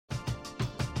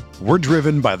We're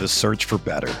driven by the search for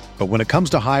better. But when it comes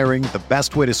to hiring, the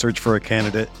best way to search for a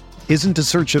candidate isn't to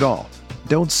search at all.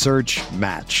 Don't search,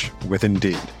 match with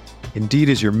Indeed. Indeed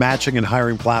is your matching and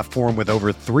hiring platform with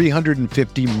over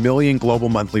 350 million global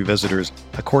monthly visitors,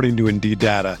 according to Indeed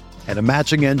data, and a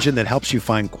matching engine that helps you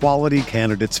find quality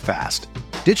candidates fast.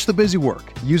 Ditch the busy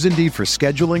work. Use Indeed for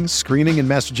scheduling, screening, and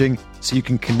messaging so you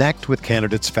can connect with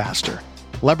candidates faster.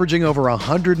 Leveraging over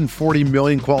 140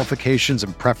 million qualifications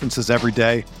and preferences every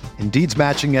day, Indeed's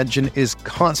matching engine is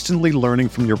constantly learning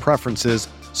from your preferences,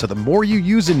 so the more you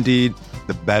use Indeed,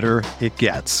 the better it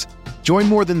gets. Join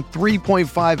more than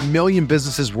 3.5 million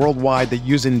businesses worldwide that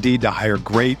use Indeed to hire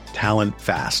great talent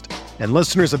fast. And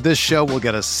listeners of this show will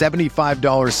get a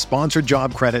 $75 sponsored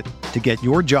job credit to get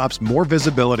your jobs more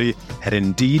visibility at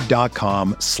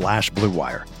Indeed.com/Blue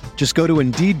Wire. Just go to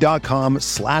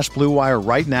Indeed.com/Blue Wire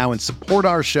right now and support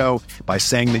our show by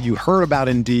saying that you heard about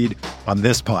Indeed on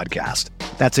this podcast.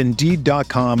 That's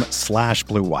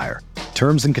Indeed.com/Blue Wire.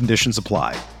 Terms and conditions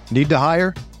apply. Need to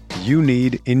hire? You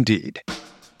need Indeed.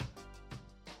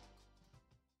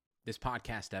 This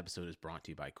podcast episode is brought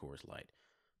to you by Coors Light.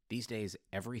 These days,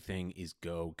 everything is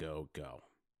go, go, go.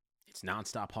 It's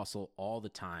nonstop hustle all the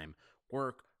time.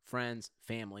 Work, friends,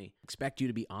 family, expect you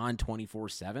to be on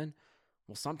 24/7.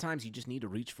 Well, sometimes you just need to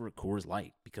reach for a Coors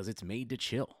Light because it's made to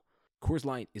chill. Coors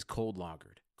Light is cold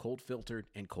lagered, cold filtered,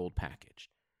 and cold packaged.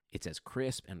 It's as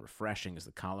crisp and refreshing as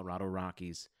the Colorado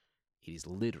Rockies. It is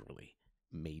literally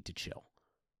made to chill.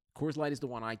 Coors Light is the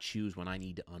one I choose when I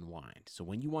need to unwind. So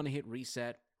when you want to hit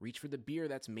reset, reach for the beer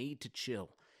that's made to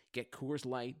chill. Get Coors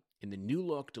Light in the new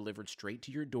look delivered straight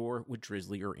to your door with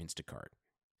Drizzly or Instacart.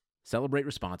 Celebrate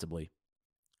responsibly.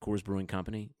 Coors Brewing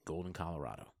Company, Golden,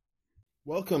 Colorado.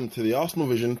 Welcome to the Arsenal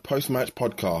Vision post-match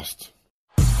podcast.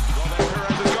 Well, Perez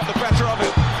has got the better of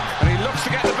it, and he looks to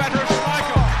get the better of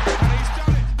Schmeichel, and he's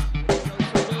done it.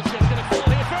 Wilshere's going to fall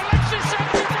here for Alexis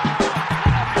Sanchez.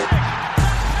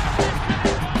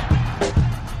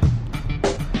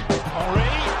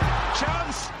 Henry,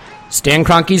 chance. Stan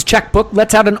Kroenke's checkbook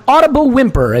lets out an audible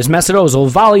whimper as Mesut Ozil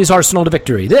volleys Arsenal to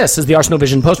victory. This is the Arsenal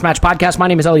Vision post-match podcast. My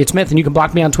name is Elliot Smith, and you can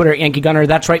block me on Twitter at Yankee Gunner.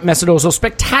 That's right, Mesut Ozil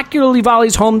spectacularly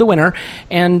volleys home the winner.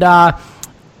 And,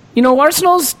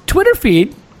 Arsenal's Twitter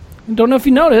feed, don't know if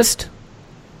you noticed,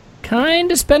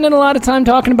 kind of spending a lot of time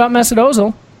talking about Mesut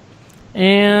Ozil.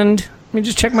 And let me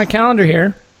just check my calendar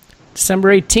here. December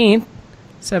 18th,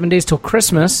 7 days till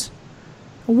Christmas.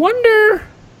 I wonder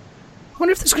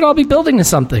if this could all be building to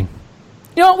something.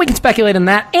 You know, we can speculate on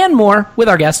that and more with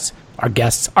our guests, our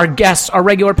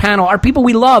regular panel, our people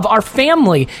we love, our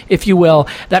family, if you will.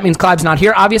 That means Clive's not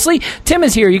here, obviously. Tim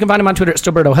is here. You can find him on Twitter at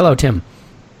Stilberto. Hello, Tim.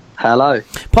 Hello.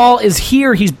 Paul is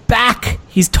here. He's back.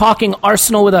 He's talking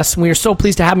Arsenal with us, and we are so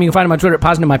pleased to have him. You can find him on Twitter at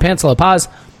Paz in my pants. Hello, Paz.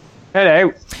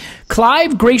 Hello.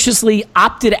 Clive graciously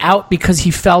opted out because he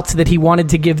felt that he wanted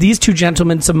to give these two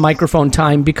gentlemen some microphone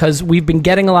time because we've been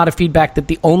getting a lot of feedback that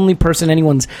the only person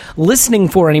anyone's listening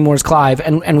for anymore is Clive,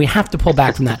 and we have to pull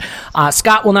back from that.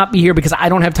 Scott will not be here because I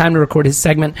don't have time to record his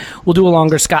segment. We'll do a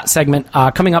longer Scott segment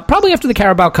coming up probably after the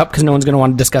Carabao Cup because no one's going to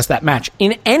want to discuss that match.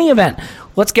 In any event,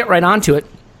 let's get right on to it.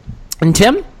 And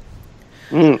Tim?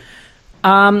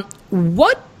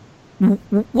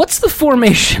 What's the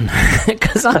formation?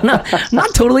 Because I'm not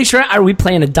totally sure. Are we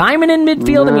playing a diamond in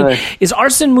midfield? No. I mean, is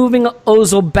Arsene moving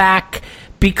Ozil back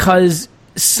because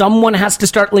someone has to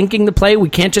start linking the play? We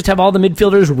can't just have all the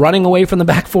midfielders running away from the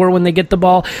back four when they get the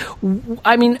ball.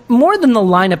 I mean, more than the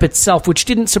lineup itself, which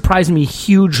didn't surprise me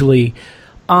hugely,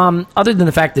 other than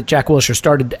the fact that Jack Wilshere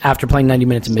started after playing 90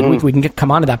 minutes in midweek. We can come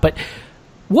on to that. But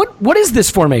what is this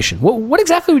formation? What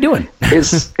exactly are we doing?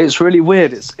 It's really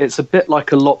weird. It's a bit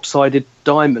like a lopsided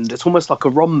diamond. It's almost like a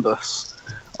rhombus.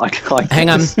 Hang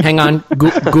on.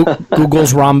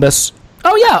 Google's rhombus.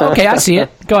 Oh yeah, okay, I see it.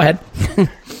 Go ahead.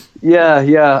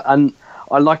 Yeah, and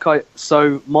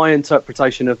so my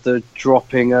interpretation of the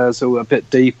dropping Ozil a bit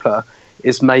deeper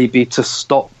is maybe to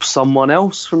stop someone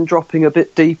else from dropping a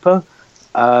bit deeper.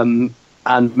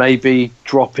 And maybe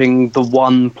dropping the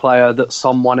one player that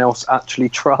someone else actually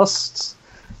trusts.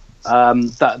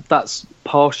 That's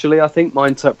partially, I think, my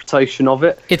interpretation of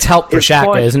it. It's help for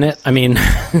Xhaka, isn't it? I mean,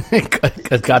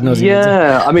 because God knows.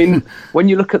 Yeah, I mean, when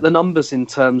you look at the numbers in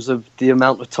terms of the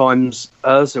amount of times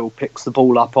Ozil picks the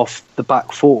ball up off the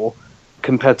back four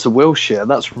compared to Wilshere,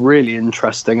 that's really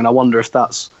interesting. And I wonder if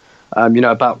that's,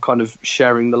 about kind of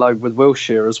sharing the load with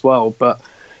Wilshere as well. But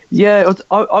yeah,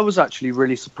 I was actually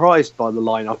really surprised by the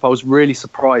lineup. I was really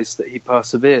surprised that he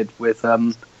persevered with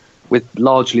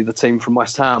largely the team from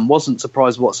West Ham. Wasn't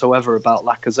surprised whatsoever about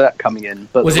Lacazette coming in.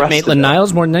 But was it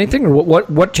Maitland-Niles more than anything, or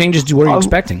what changes were you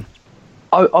expecting?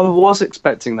 I was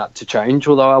expecting that to change,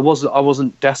 although I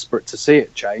wasn't desperate to see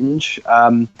it change.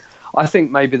 I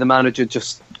think maybe the manager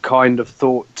just kind of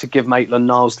thought to give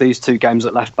Maitland-Niles these 2 games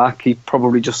at left back. He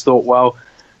probably just thought, well,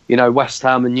 you know, West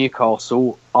Ham and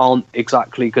Newcastle aren't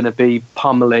exactly going to be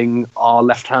pummeling our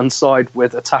left-hand side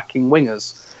with attacking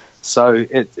wingers. So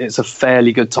it's a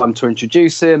fairly good time to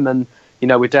introduce him. And, you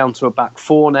know, we're down to a back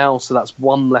 4 now, so that's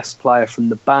 1 less player from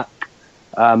the back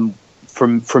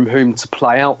from whom to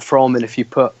play out from. And if you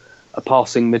put a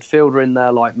passing midfielder in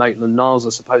there like Maitland-Niles,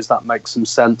 I suppose that makes some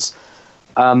sense.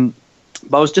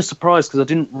 But I was just surprised because I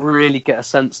didn't really get a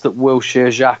sense that Wilshere,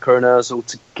 Xhaka and Ozil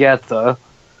together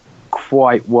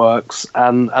quite works.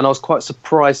 And I was quite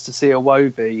surprised to see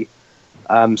Iwobi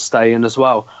stay in as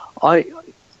well. And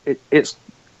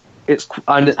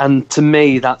to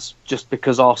me, that's just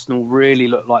because Arsenal really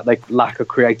look like they lack a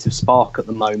creative spark at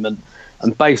the moment.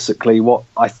 And basically what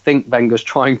I think Wenger's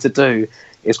trying to do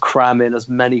is cram in as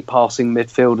many passing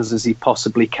midfielders as he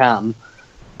possibly can.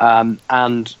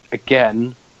 And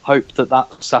again, hope that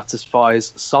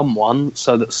satisfies someone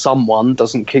so that someone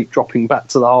doesn't keep dropping back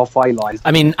to the halfway line.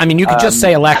 I mean, you could just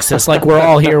say Alexis, like we're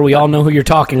all here. We all know who you're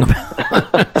talking about.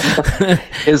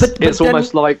 It's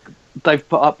almost like they've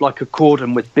put up like a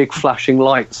cordon with big flashing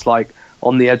lights, like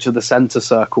on the edge of the centre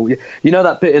circle. You know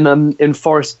that bit in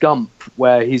Forrest Gump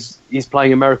where he's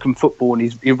playing American football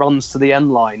and he runs to the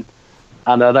end line.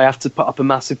 And they have to put up a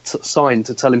massive sign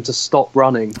to tell him to stop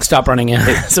running. Stop running,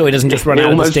 yeah. So he doesn't just run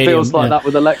out of the stadium. It almost feels like that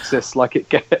with Alexis, like it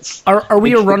gets... Are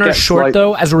we a runner short, like,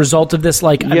 though, as a result of this?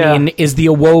 Like, I mean, is the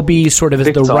Iwobi sort of as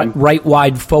the right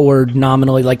wide forward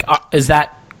nominally? Like, is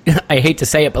that... I hate to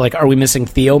say it, but like, are we missing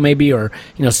Theo maybe? Or,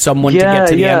 you know, someone to get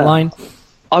to the end line?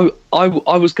 I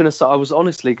was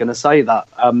honestly going to say that.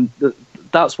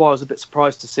 That's why I was a bit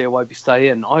surprised to see Iwobi stay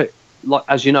in. Like,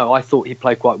 as you know, I thought he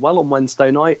played quite well on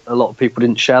Wednesday night. A lot of people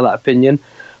didn't share that opinion.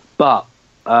 But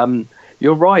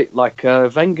you're right. Like,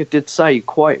 Wenger did say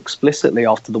quite explicitly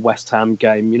after the West Ham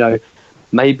game, you know,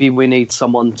 maybe we need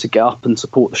someone to get up and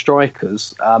support the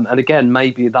strikers. And again,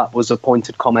 maybe that was a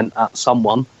pointed comment at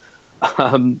someone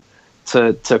to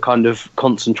kind of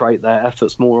concentrate their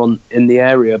efforts more on in the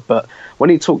area. But when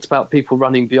he talked about people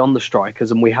running beyond the strikers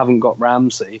and we haven't got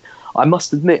Ramsey, I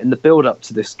must admit, in the build-up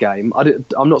to this game,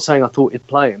 I'm not saying I thought he'd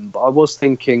play him, but I was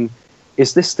thinking,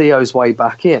 is this Theo's way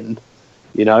back in?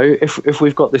 You know, if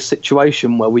we've got this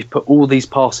situation where we've put all these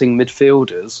passing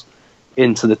midfielders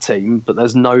into the team, but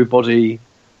there's nobody,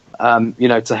 you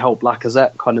know, to help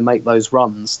Lacazette kind of make those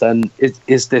runs, then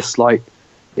is this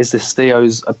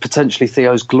potentially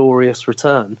Theo's glorious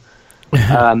return?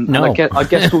 No. I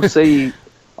guess we'll see.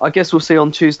 I guess we'll see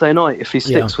on Tuesday night if he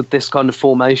sticks with this kind of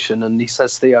formation and he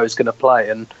says Theo's going to play,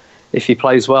 and if he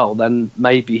plays well, then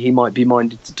maybe he might be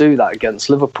minded to do that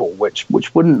against Liverpool, which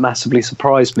wouldn't massively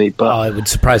surprise me. But it would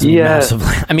surprise me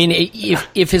massively. I mean,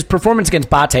 if his performance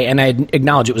against Bate, and I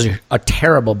acknowledge it was a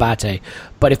terrible Bate,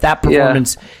 but if that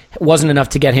performance wasn't enough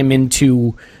to get him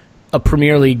into a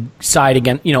Premier League side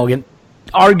against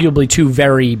arguably 2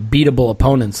 very beatable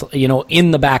opponents, you know,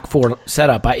 in the back 4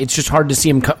 setup, it's just hard to see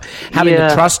him having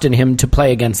the trust in him to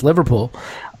play against Liverpool.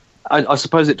 I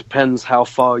suppose it depends how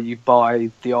far you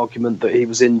buy the argument that he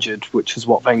was injured, which is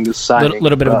what Wenger's saying. A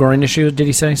little bit of a groin issue, did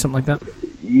he say? Something like that?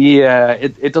 Yeah,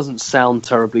 it doesn't sound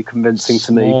terribly convincing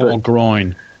to me. But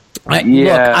groin. Look,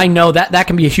 I know that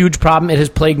can be a huge problem. It has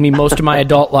plagued me most of my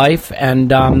adult life, and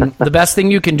the best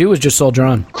thing you can do is just soldier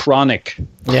on. Chronic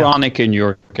in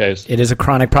your case. It is a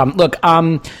chronic problem. Look,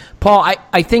 Paul,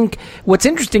 I think what's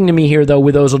interesting to me here, though,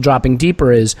 with Ozil dropping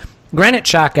deeper is Granit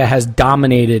Xhaka has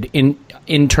dominated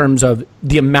in terms of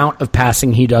the amount of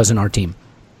passing he does in our team.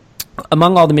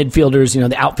 Among all the midfielders, you know,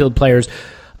 the outfield players,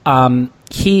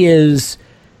 he is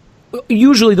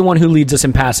usually the one who leads us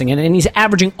in passing, and he's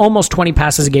averaging almost 20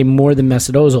 passes a game more than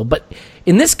Mesut Ozil. But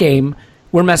in this game,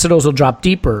 where Mesut Ozil dropped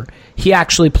deeper, he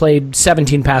actually played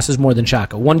 17 passes more than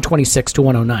Xhaka, 126 to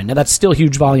 109. Now, that's still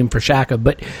huge volume for Xhaka,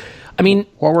 but, I mean...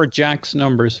 What were Jack's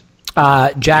numbers?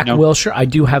 Jack Wilshere, I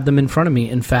do have them in front of me,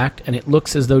 in fact, and it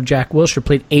looks as though Jack Wilshere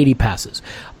played 80 passes.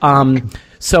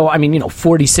 So, I mean,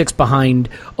 46 behind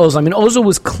Ozil. I mean, Ozil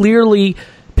was clearly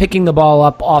picking the ball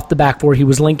up off the back 4. He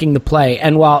was linking the play.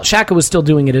 And while Xhaka was still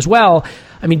doing it as well,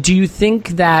 I mean, do you think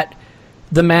that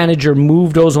the manager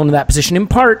moved Ozil into that position, in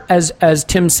part, as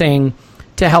Tim's saying,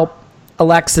 to help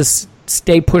Alexis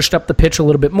stay pushed up the pitch a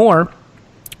little bit more,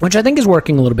 which I think is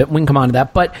working a little bit. We can come on to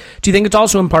that. But do you think it's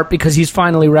also in part because he's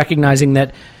finally recognizing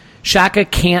that Xhaka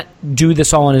can't do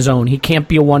this all on his own? He can't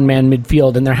be a one-man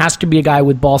midfield, and there has to be a guy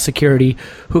with ball security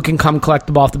who can come collect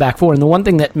the ball off the back 4. And the one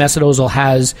thing that Mesut Ozil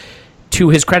has to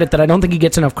his credit, that I don't think he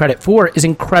gets enough credit for, is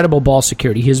incredible ball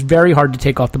security. He is very hard to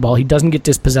take off the ball. He doesn't get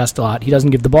dispossessed a lot. He doesn't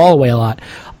give the ball away a lot.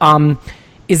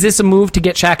 Is this a move to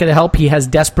get Xhaka the help he has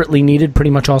desperately needed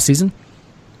pretty much all season?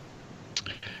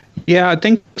 Yeah, I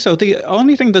think so. The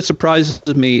only thing that surprises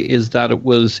me is that it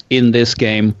was in this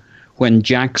game when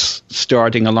Jack's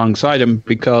starting alongside him,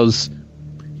 because,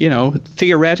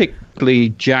 theoretically,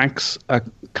 Jack's a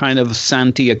kind of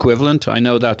Santi equivalent. I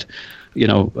know that,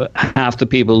 half the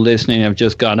people listening have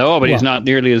just gone, but he's not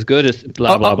nearly as good as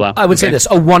blah, blah, blah. I would say this,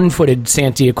 a one-footed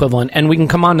Santi equivalent, and we can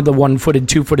come on to the one-footed,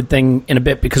 two-footed thing in a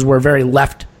bit because we're a very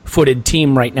left-footed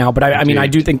team right now, but I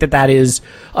do think that is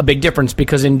a big difference,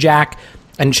 because in Jack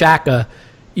and Xhaka,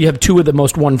 you have two of the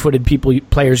most one-footed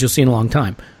players you'll see in a long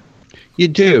time. You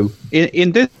do.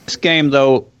 In this game,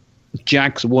 though,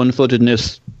 Jack's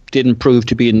one-footedness didn't prove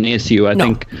to be an issue. I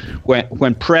think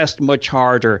when pressed much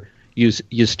harder,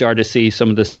 you start to see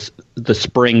some of the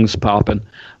springs popping.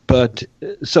 But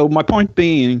so my point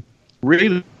being,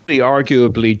 really,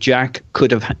 arguably, Jack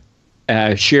could have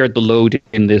shared the load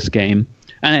in this game,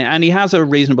 and he has a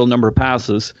reasonable number of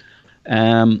passes.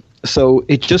 So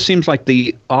it just seems like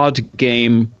the odd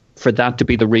game for that to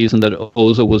be the reason that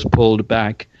Ozil was pulled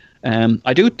back.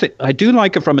 I do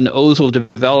like it from an Ozil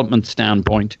development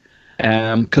standpoint,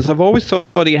 because I've always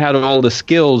thought he had all the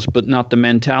skills, but not the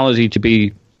mentality to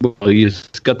be. Well, he's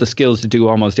got the skills to do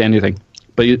almost anything,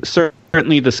 but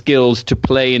certainly the skills to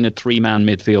play in a three-man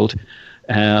midfield.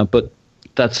 But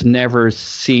that's never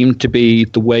seemed to be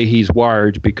the way he's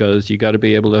wired, because you got to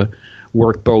be able to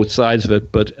work both sides of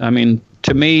it. But I mean,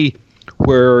 to me,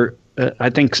 where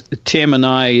I think Tim and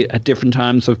I at different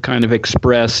times have kind of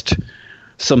expressed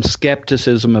some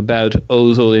skepticism about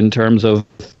Ozil in terms of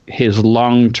his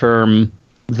long-term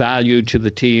value to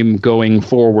the team going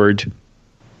forward.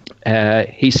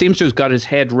 He seems to have got his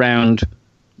head round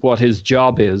what his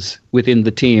job is within the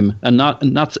team, and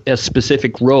not a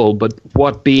specific role, but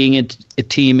what being a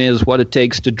team is, what it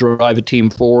takes to drive a team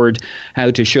forward,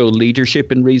 how to show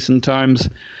leadership in recent times.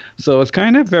 So it's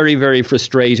kind of very, very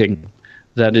frustrating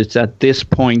that it's at this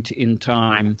point in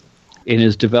time in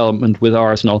his development with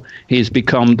Arsenal, he's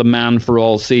become the man for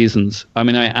all seasons. I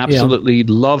mean, I absolutely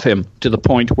love him to the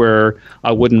point where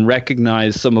I wouldn't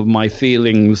recognize some of my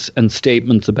feelings and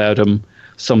statements about him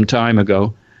some time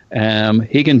ago.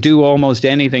 He can do almost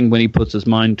anything when he puts his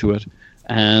mind to it.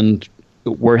 And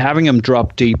we're having him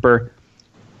drop deeper.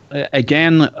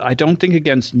 Again, I don't think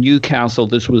against Newcastle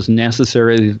this was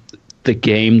necessarily the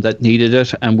game that needed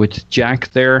it, and with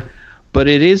Jack there. But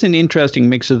it is an interesting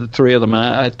mix of the three of them.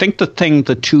 I think the thing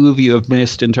the two of you have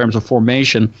missed in terms of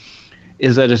formation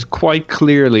is that it's quite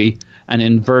clearly an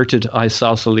inverted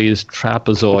isosceles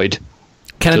trapezoid.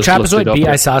 Can a trapezoid be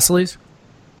isosceles?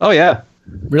 Oh, yeah.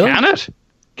 Really?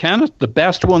 Can it? The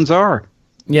best ones are.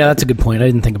 Yeah, that's a good point. I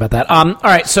didn't think about that. All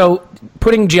right, so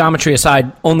putting geometry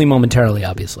aside, only momentarily,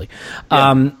 obviously.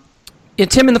 Yeah.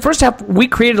 Tim, in the first half, we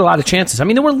created a lot of chances. I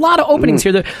mean, there were a lot of openings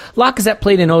here. Lacazette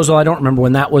played in Ozil. I don't remember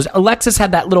when that was. Alexis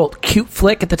had that little cute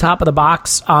flick at the top of the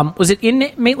box. Was it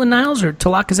in Maitland-Niles or to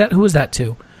Lacazette? Who was that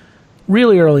to?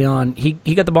 Really early on, he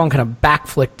got the ball and kind of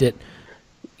back-flicked it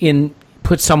in,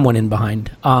 put someone in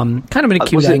behind. Kind of in a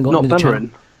cute angle. Was it not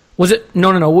Bellerin? Was it?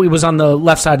 No. It was on the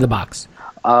left side of the box.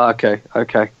 Okay. I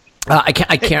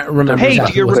can't remember. Hey,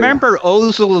 exactly do you remember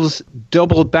Ozil's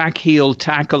double back heel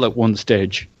tackle at one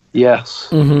stage? Yes.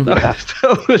 Mm-hmm.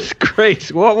 That was great.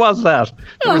 What was that?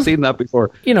 Never seen that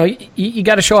before. You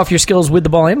got to show off your skills with the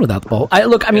ball and without the ball.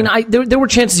 There were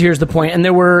chances here is the point, and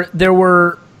there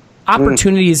were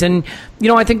opportunities, and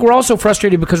I think we're also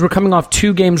frustrated because we're coming off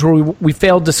two games where we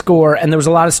failed to score, and there was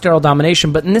a lot of sterile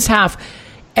domination. But in this half,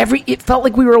 it felt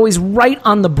like we were always right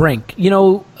on the brink.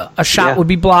 A shot would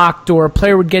be blocked, or a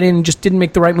player would get in and just didn't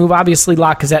make the right move. Obviously,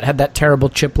 Lacazette had that terrible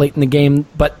chip late in the game,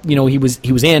 but he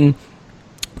was in.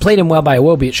 Played him well by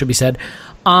Iwobi, it should be said.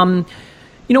 Tim,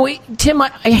 I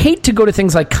hate to go to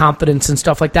things like confidence and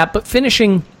stuff like that, but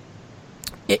finishing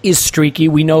is streaky.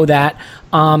 We know that.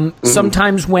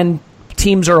 Sometimes when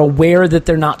teams are aware that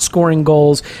they're not scoring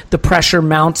goals, the pressure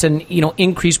mounts, and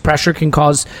increased pressure can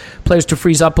cause players to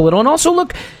freeze up a little. And also,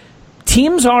 look,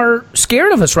 teams are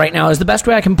scared of us right now is the best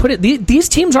way I can put it. These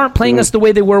teams aren't playing us the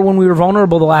way they were when we were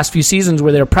vulnerable the last few seasons,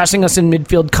 where they were pressing us in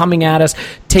midfield, coming at us,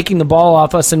 taking the ball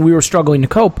off us, and we were struggling to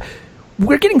cope.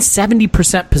 We're getting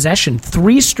 70% possession,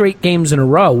 3 straight games in a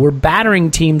row. We're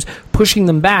battering teams, pushing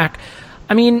them back.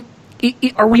 I mean,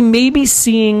 are we maybe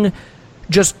seeing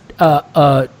just,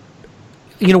 we're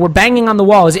banging on the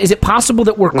wall? Is it possible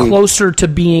that we're closer to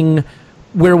being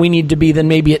where we need to be than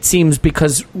maybe it seems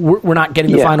because we're not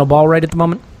getting the final ball right at the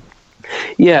moment?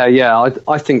 Yeah,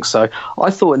 I think so.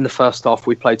 I thought in the first half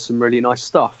we played some really nice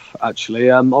stuff, actually.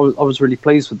 I was really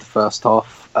pleased with the first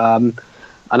half. And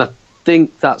I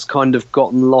think that's kind of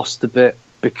gotten lost a bit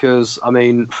because, I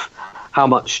mean, how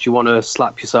much do you want to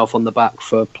slap yourself on the back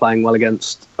for playing well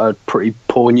against a pretty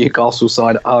poor Newcastle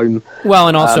side at home? Well,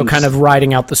 and also kind of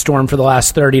riding out the storm for the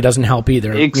last 30 doesn't help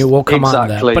either. We'll come on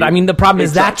to that. But, I mean, the problem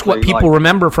is that's what people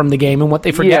remember from the game, and what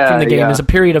they forget from the game is a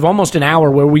period of almost an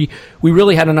hour where we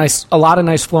really had a lot of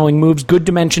nice flowing moves, good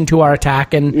dimension to our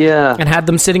attack, and had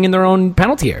them sitting in their own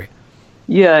penalty area.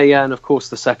 Yeah, and of course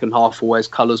the second half always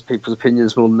colours people's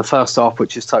opinions more than the first half,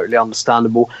 which is totally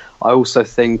understandable. I also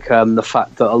think the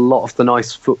fact that a lot of the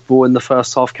nice football in the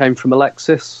first half came from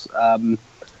Alexis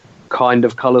kind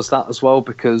of colours that as well,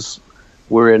 because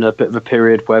we're in a bit of a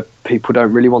period where people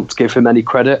don't really want to give him any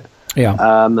credit. Yeah.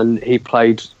 And he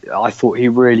played, I thought he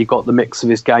really got the mix of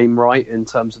his game right in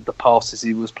terms of the passes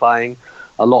he was playing.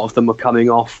 A lot of them were coming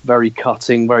off, very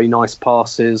cutting, very nice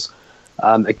passes.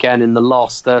 Again, in the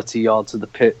last 30 yards of the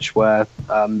pitch where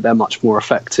they're much more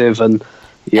effective. And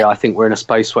I think we're in a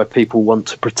space where people want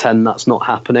to pretend that's not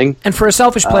happening. And for a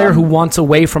selfish player who wants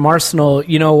away from Arsenal,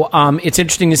 it's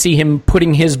interesting to see him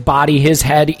putting his body, his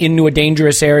head into a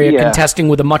dangerous area, contesting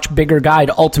with a much bigger guy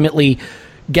to ultimately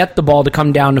get the ball to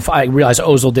come down. If I realize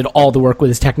Ozil did all the work with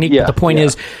his technique, but the point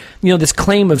is, this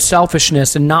claim of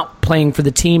selfishness and not playing for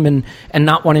the team and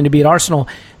not wanting to be at Arsenal,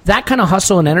 that kind of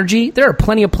hustle and energy, there are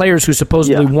plenty of players who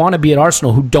supposedly want to be at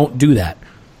Arsenal who don't do that.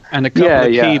 And a couple of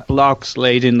key blocks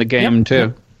late in the game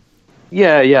too.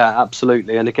 Yeah,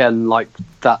 absolutely. And again, like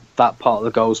that part of the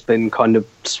goal's been kind of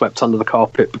swept under the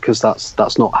carpet because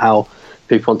that's not how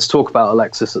people want to talk about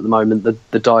Alexis at the moment.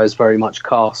 The die is very much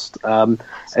cast.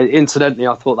 Incidentally,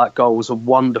 I thought that goal was a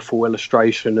wonderful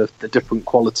illustration of the different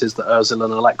qualities that Ozil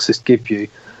and Alexis give you.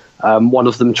 One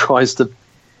of them tries to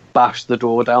bash the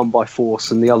door down by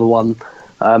force, and the other one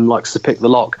likes to pick the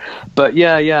lock. But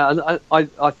and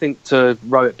I think to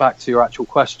row it back to your actual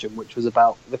question, which was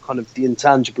about the kind of the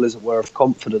intangible, as it were, of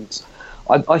confidence,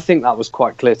 I think that was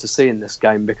quite clear to see in this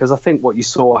game, because I think what you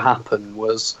saw happen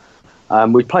was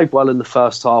we played well in the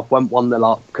first half, went 1-0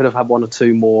 up, could have had one or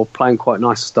two more, playing quite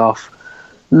nice stuff.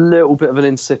 Little bit of an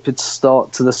insipid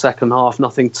start to the second half,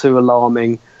 nothing too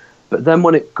alarming. But then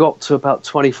when it got to about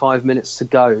 25 minutes to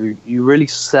go, you really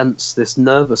sensed this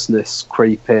nervousness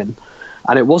creep in.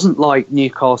 And it wasn't like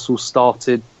Newcastle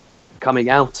started coming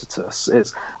out at us.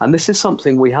 And this is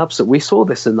something we saw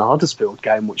this in the Huddersfield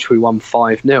game, which we won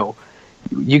 5-0.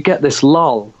 You get this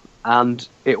lull, and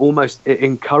it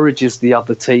encourages the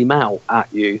other team out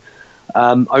at you.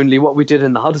 Only what we did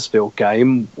in the Huddersfield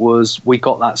game was we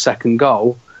got that second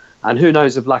goal. And who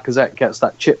knows if Lacazette gets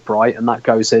that chip right and that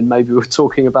goes in, maybe we're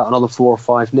talking about another 4 or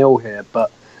 5-0 here.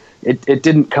 But it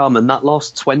didn't come. And that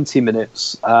last 20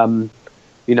 minutes,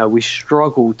 we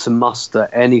struggled to muster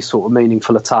any sort of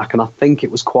meaningful attack. And I think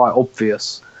it was quite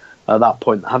obvious at that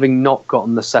point, having not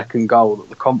gotten the second goal, that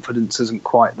the confidence isn't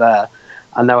quite there.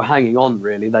 And they were hanging on,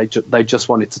 really. They just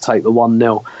wanted to take the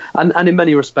 1-0. And in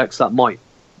many respects,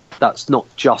 that's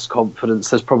not just confidence.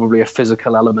 There's probably a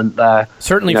physical element there.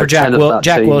 Certainly for Jack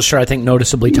Wilshere, I think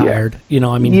noticeably tired. He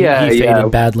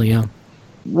faded badly,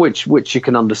 Which you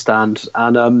can understand.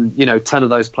 And, 10 of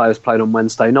those players played on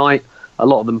Wednesday night. A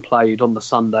lot of them played on the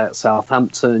Sunday at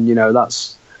Southampton.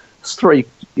 That's 3,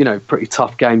 pretty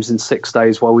tough games in 6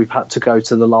 days where we've had to go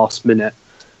to the last minute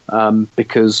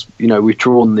because, we've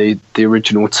drawn the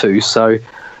original 2. So,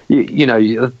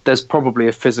 there's probably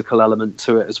a physical element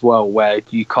to it as well, where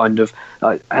you kind of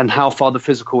and how far the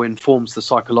physical informs the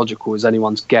psychological is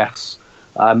anyone's guess.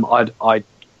 I'd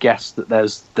guess that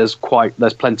there's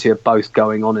plenty of both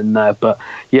going on in there, but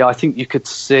I think you could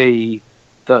see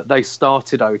that they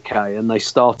started okay and they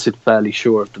started fairly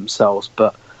sure of themselves,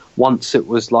 but once it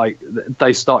was like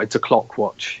they started to clock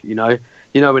watch,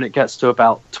 when it gets to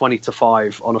about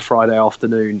 20-5 on a Friday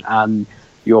afternoon and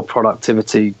your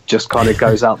productivity just kind of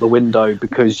goes out the window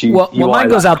because you... Well, mine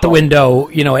goes out the window,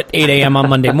 at 8 a.m. on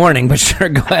Monday morning, but sure,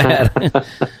 go ahead.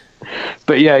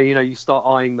 But you start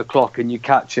eyeing the clock and you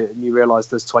catch it and you realise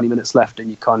there's 20 minutes left and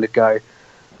you kind of go,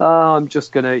 I'm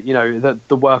just going to,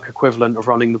 the work equivalent of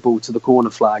running the ball to the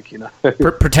corner flag,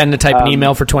 Pretend to type an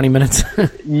email for 20 minutes.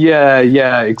 Yeah,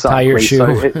 exactly. Tie your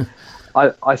shoe.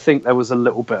 So I think there was a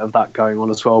little bit of that going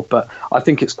on as well, but I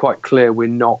think it's quite clear we're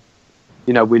not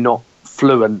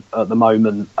fluent at the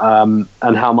moment, and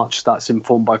how much that's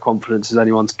informed by confidence is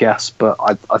anyone's guess, but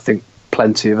I think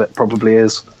plenty of it probably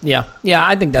is. Yeah,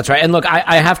 I think that's right. And look,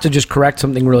 I have to just correct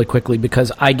something really quickly,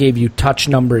 because I gave you touch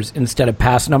numbers instead of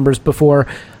pass numbers before.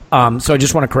 So I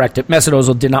just want to correct it. Mesut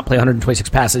Ozil did not play 126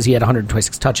 passes. He had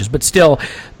 126 touches. But still,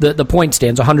 the point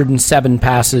stands. 107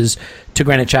 passes to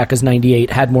Granit Xhaka's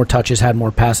 98. Had more touches, had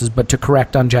more passes. But to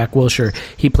correct on Jack Wilshere,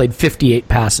 he played 58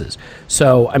 passes.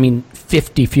 So,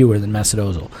 50 fewer than Mesut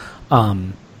Ozil.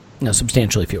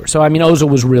 Substantially fewer. So, Ozil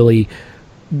was really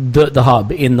the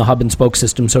hub in the hub and spoke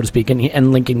system, so to speak,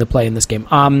 and linking the play in this game.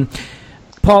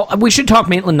 Paul, we should talk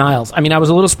Maitland-Niles. I was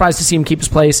a little surprised to see him keep his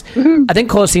place. Mm-hmm. I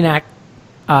think Kolasinac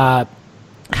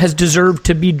has deserved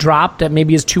to be dropped. That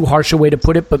maybe is too harsh a way to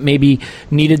put it, but maybe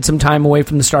needed some time away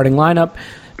from the starting lineup.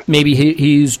 Maybe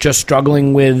he's just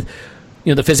struggling with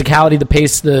the physicality, the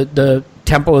pace, the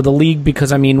tempo of the league,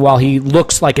 because, while he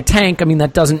looks like a tank,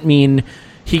 that doesn't mean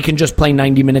he can just play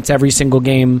 90 minutes every single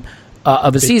game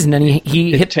of a season, and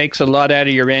it takes a lot out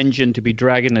of your engine to be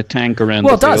dragging a tank around.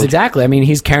 Well, it does, exactly.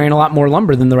 He's carrying a lot more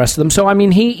lumber than the rest of them. So,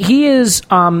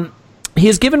 he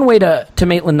has given way to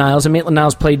Maitland-Niles, and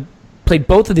Maitland-Niles played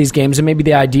both of these games, and maybe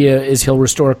the idea is he'll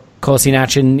restore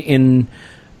Kolasinac in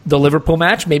the Liverpool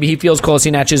match. Maybe he feels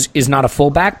Kolasinac is not a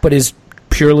fullback, but is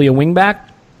purely a wingback,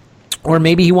 or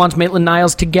maybe he wants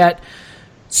Maitland-Niles to get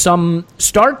some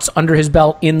starts under his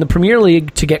belt in the Premier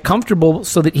League to get comfortable,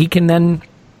 so that he can then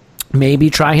maybe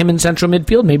try him in central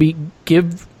midfield, maybe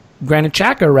give Granit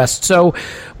Xhaka a rest. So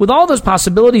with all those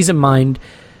possibilities in mind,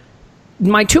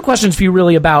 my two questions for you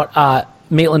really about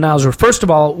Maitland-Niles are, first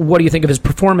of all, what do you think of his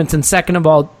performance? And second of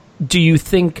all, do you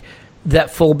think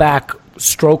that fullback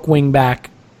stroke wingback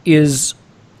is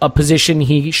a position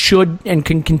he should and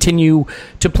can continue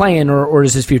to play in, or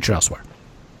is his future elsewhere?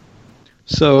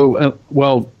 So,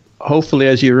 hopefully,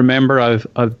 as you remember,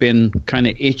 I've been kind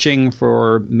of itching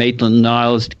for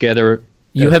Maitland-Niles to get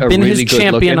You have been really his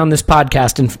champion on this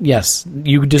podcast, and yes,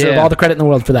 you deserve all the credit in the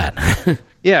world for that.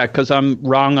 Yeah, because I'm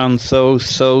wrong on so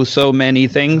many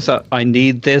things. I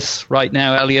need this right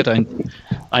now, Elliot.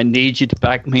 I need you to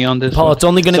back me on this. Paul, it's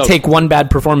only going to take one bad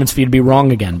performance for you to be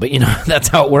wrong again, but that's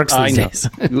how it works these days.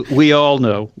 We all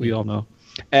know.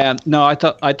 No, I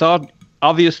thought.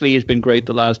 Obviously, he's been great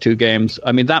the last two games.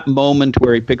 That moment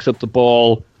where he picks up the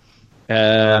ball,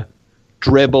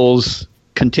 dribbles,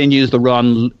 continues the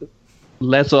run,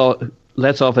 lets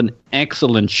off an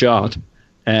excellent shot.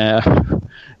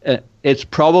 It's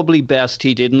probably best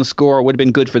he didn't score. It would have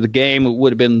been good for the game. It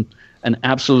would have been an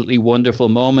absolutely wonderful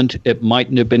moment. It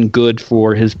mightn't have been good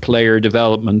for his player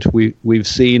development. We've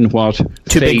seen what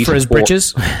too big for his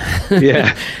britches.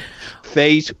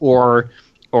 Fate or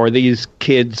these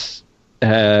kids'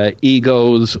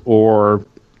 egos, or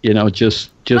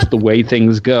just the way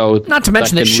things go. Not to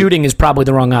mention that shooting is probably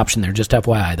the wrong option there. Just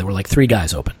FYI, there were like three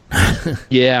guys open.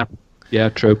 Yeah,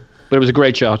 true. But it was a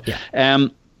great shot. Yeah.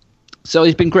 So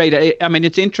he's been great.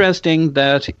 It's interesting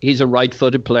that he's a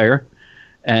right-footed player.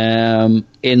 In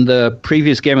the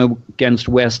previous game against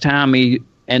West Ham, he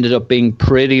ended up being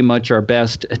pretty much our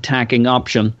best attacking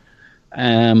option.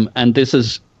 And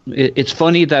it's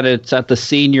funny that it's at the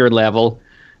senior level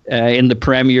in the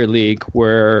Premier League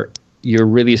where you're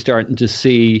really starting to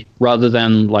see, rather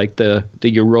than like the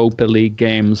Europa League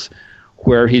games,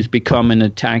 where he's become an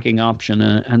attacking option,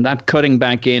 and that cutting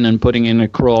back in and putting in a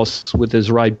cross with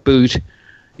his right boot,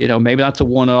 maybe that's a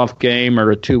one-off game or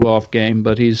a two-off game,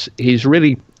 but he's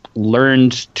really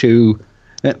learned to,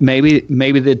 maybe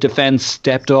the defense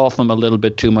stepped off him a little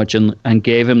bit too much and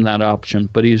gave him that option,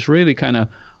 but he's really kind of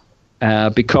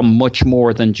become much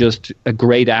more than just a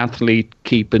great athlete,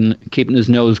 keeping his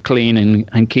nose clean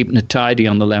and keeping it tidy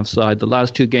on the left side. The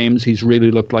last two games, he's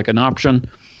really looked like an option.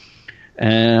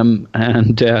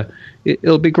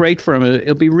 It'll be great for him.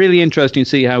 It'll be really interesting to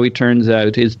see how he turns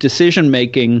out. His decision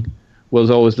making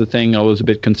was always the thing I was a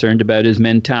bit concerned about. His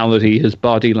mentality, his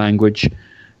body language,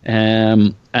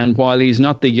 and while he's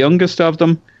not the youngest of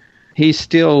them, he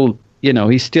still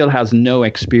has no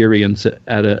experience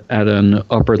at an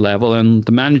upper level, and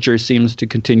the manager seems to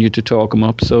continue to talk him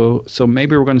up. So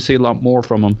maybe we're going to see a lot more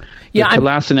from him. Yeah, the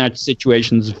Kolasinac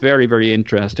situation is very, very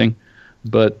interesting.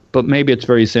 But maybe it's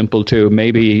very simple too.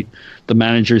 Maybe the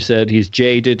manager said he's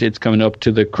jaded. It's coming up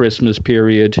to the Christmas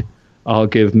period. I'll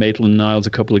give Maitland-Niles a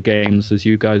couple of games, as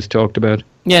you guys talked about.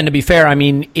 Yeah, and to be fair,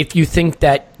 if you think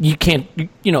that you can't,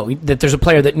 that there's a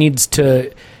player that needs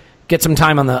to get some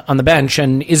time on the bench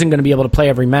and isn't going to be able to play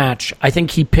every match, I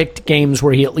think he picked games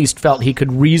where he at least felt he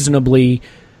could reasonably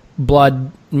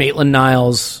blood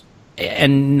Maitland-Niles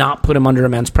and not put him under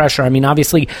immense pressure.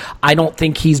 Obviously, I don't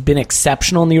think he's been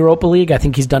exceptional in the Europa League. I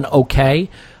think he's done okay.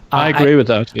 I agree with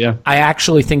that, yeah. I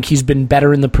actually think he's been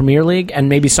better in the Premier League, and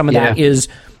maybe some of that is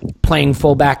playing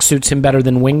fullback suits him better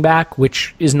than wingback,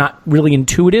 which is not really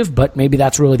intuitive, but maybe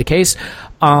that's really the case.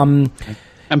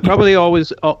 And probably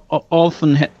always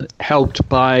often helped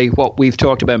by what we've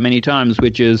talked about many times,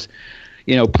 which is,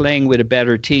 playing with a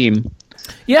better team.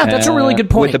 Yeah, that's a really good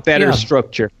point. With a better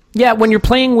structure. Yeah, when you're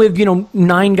playing with,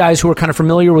 9 guys who are kind of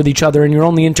familiar with each other and you're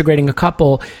only integrating a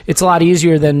couple, it's a lot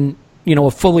easier than,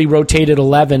 a fully rotated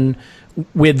 11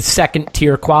 with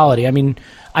second-tier quality. I mean,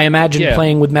 I imagine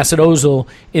playing with Mesut Ozil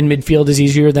in midfield is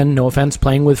easier than, no offense,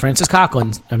 playing with Francis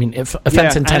Coquelin. I mean,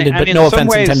 offense intended, but no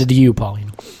offense intended to you, Paul.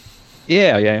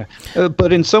 Yeah.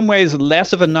 But in some ways,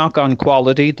 less of a knock-on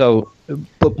quality, though,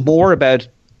 but more about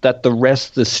that the rest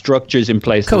of the structure's in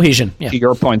place. Cohesion, to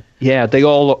your point. Yeah, they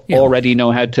all already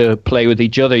know how to play with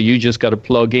each other. You just got to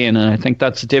plug in, and I think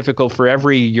that's difficult for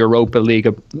every Europa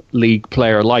League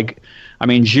player.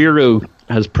 Giroud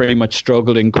has pretty much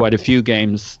struggled in quite a few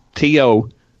games. Theo,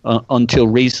 until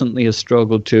recently, has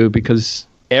struggled too, because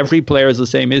every player has the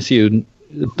same issue.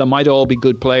 They might all be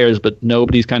good players, but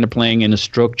nobody's kind of playing in a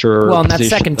structure or that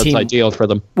second that's team, ideal for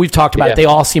them. We've talked about it. They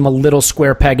all seem a little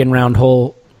square peg and round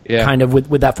hole kind of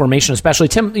with that formation, especially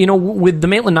Tim, with the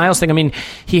Maitland-Niles thing. I mean,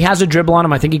 he has a dribble on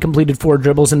him. I think he completed 4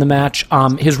 dribbles in the match.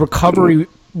 His recovery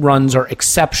runs are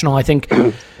exceptional. I think,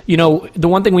 the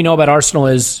one thing we know about Arsenal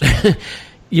is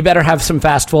you better have some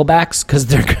fast fullbacks because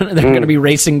they're going to be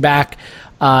racing back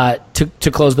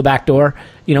to close the back door.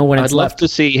 When it's I'd love to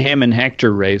see him and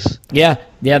Hector race. Yeah,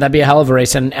 that'd be a hell of a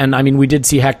race. And I mean, we did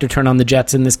see Hector turn on the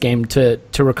Jets in this game to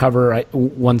recover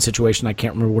one situation. I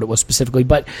can't remember what it was specifically,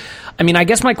 but I mean, I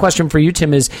guess my question for you,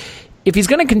 Tim, is if he's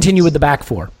going to continue with the back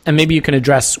 4, and maybe you can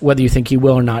address whether you think he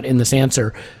will or not in this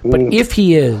answer, but if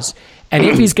he is, and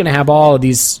if he's going to have all of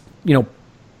these,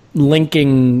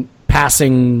 linking,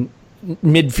 passing,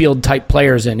 midfield type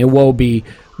players in Iwobi,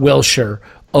 Wilshere,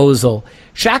 Ozil,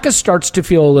 Xhaka starts to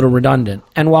feel a little redundant.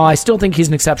 And while I still think he's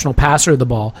an exceptional passer of the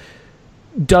ball,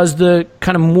 does the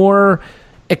kind of more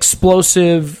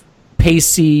explosive,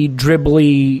 pacey,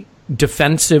 dribbly,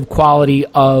 defensive quality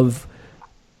of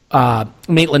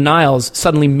Maitland-Niles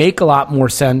suddenly make a lot more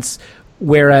sense,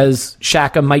 whereas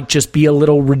Xhaka might just be a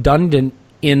little redundant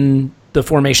in the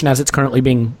formation as it's currently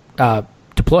being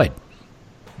deployed?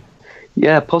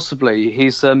 Yeah, possibly.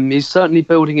 He's certainly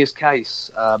building his case.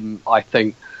 I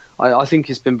think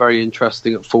he's been very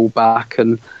interesting at fullback,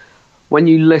 and when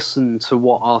you listen to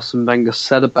what Arsene Wenger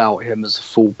said about him as a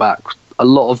fullback, a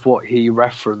lot of what he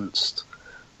referenced,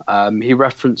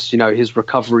 his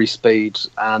recovery speed,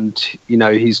 and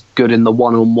he's good in the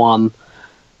one-on-one.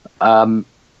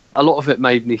 A lot of it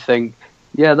made me think,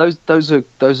 yeah, those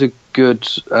are good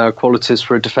qualities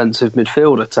for a defensive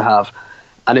midfielder to have.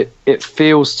 And it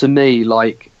feels to me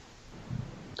like,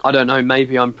 I don't know,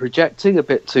 maybe I'm projecting a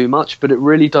bit too much, but it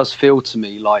really does feel to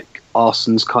me like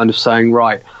Arsene's kind of saying,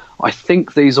 right, I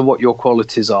think these are what your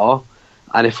qualities are,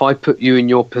 and if I put you in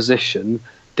your position,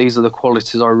 these are the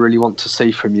qualities I really want to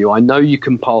see from you. I know you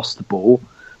can pass the ball.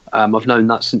 I've known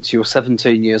that since you were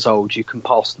 17 years old. You can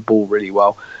pass the ball really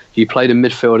well. You played in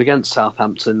midfield against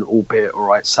Southampton, albeit, all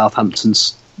right,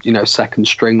 Southampton's second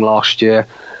string last year.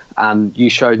 And you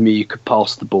showed me you could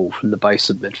pass the ball from the base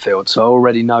of midfield, so I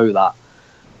already know that,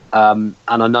 and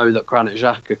I know that Granit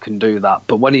Xhaka can do that.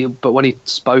 But when he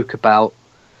spoke about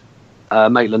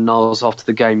Maitland-Niles after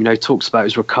the game, he talks about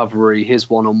his recovery, his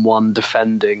one-on-one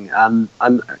defending, and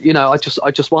I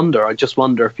just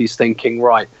wonder if he's thinking,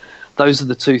 right, those are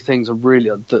the 2 things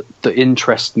that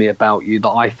interest me about you, that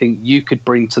I think you could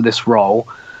bring to this role,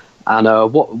 and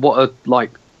what are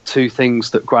like 2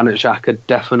 things that Granit Xhaka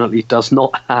definitely does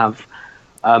not have: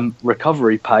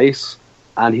 recovery pace,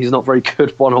 and he's not very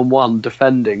good one-on-one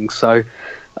defending. So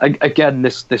again,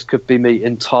 this could be me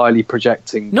entirely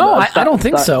projecting. No, I don't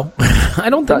think so. I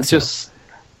don't think so.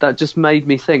 That just made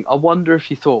me think. I wonder if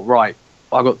he thought, right,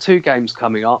 I've got 2 games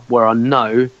coming up where I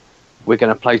know we're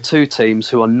going to play 2 teams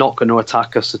who are not going to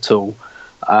attack us at all,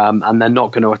 and they're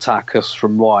not going to attack us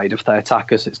from wide. If they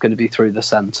attack us, it's going to be through the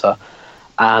centre,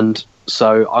 and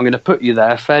so I'm going to put you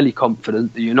there fairly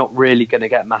confident that you're not really going to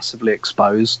get massively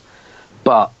exposed,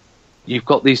 but you've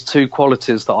got these 2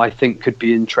 qualities that I think could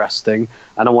be interesting,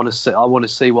 and I want to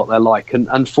see what they're like.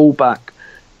 And fullback,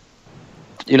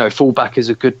 fullback is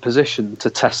a good position to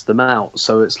test them out.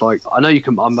 So it's like, I know you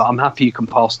can. I'm happy you can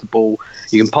pass the ball.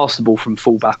 You can pass the ball from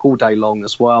fullback all day long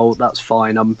as well. That's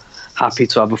fine. I'm happy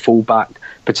to have a fullback,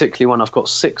 particularly when I've got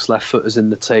 6 left-footers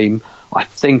in the team. I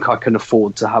think I can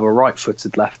afford to have a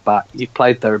right-footed left-back. You've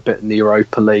played there a bit in the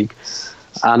Europa League.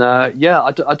 And I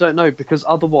don't know, because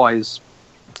otherwise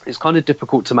it's kind of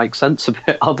difficult to make sense of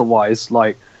it otherwise,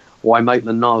 like why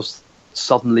Maitland-Niles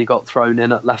suddenly got thrown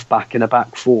in at left back in a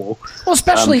back four. Well,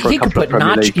 especially he could put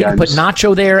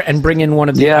Nacho there and bring in one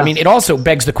of the. Yeah. I mean, it also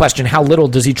begs the question: how little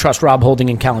does he trust Rob Holding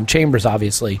and Callum Chambers,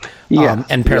 obviously,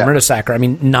 and Per Mertesacker? I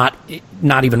mean, not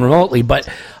even remotely. But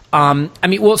I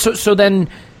mean, well, so then,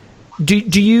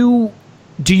 do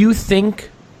you think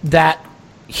that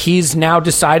he's now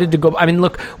decided to go? I mean,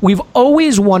 look, we've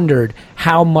always wondered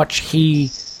how much he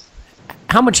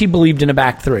believed in a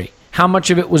back three. How much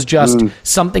of it was just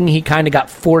something he kind of got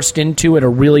forced into at a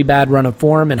really bad run of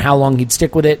form, and how long he'd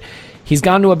stick with it. He's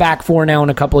gone to a back four now in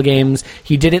a couple of games.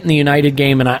 He did it in the United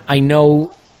game, and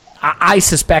I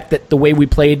suspect that the way we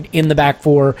played in the back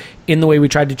four, in the way we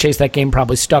tried to chase that game,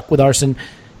 probably stuck with Arsene.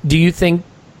 Do you think,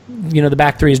 the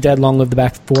back three is dead, long live the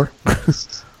back four?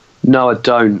 No, I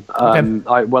don't. Okay.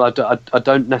 I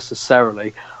don't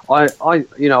necessarily. I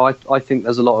think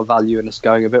there's a lot of value in us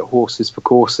going a bit horses for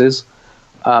courses.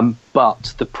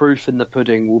 But the proof in the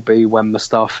pudding will be when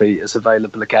Mustafi is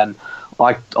available again.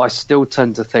 I still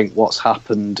tend to think what's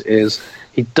happened is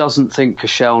he doesn't think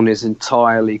Koscielny is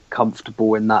entirely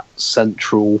comfortable in that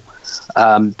central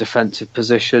defensive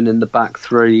position in the back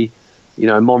three.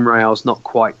 Monreal's not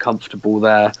quite comfortable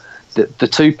there. The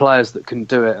two players that can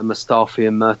do it are Mustafi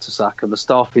and Mertesacker.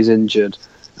 Mustafi's injured,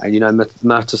 and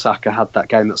Mertesacker had that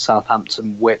game at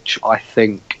Southampton, which I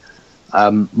think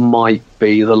might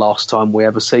be the last time we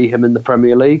ever see him in the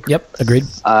Premier League. Yep, agreed.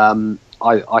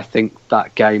 I think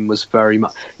that game was very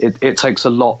much... It takes a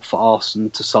lot for Arsenal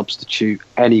to substitute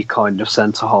any kind of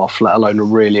centre-half, let alone a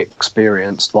really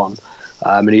experienced one.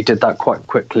 And he did that quite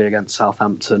quickly against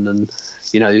Southampton. And,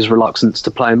 his reluctance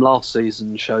to play him last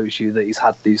season shows you that he's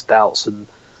had these doubts. And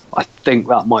I think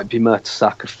that might be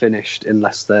Mertesacker finished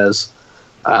unless there's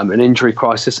an injury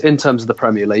crisis. In terms of the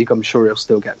Premier League, I'm sure he'll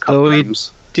still get cup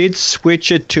games. Did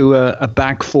switch it to a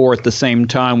back four at the same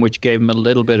time, which gave him a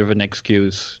little bit of an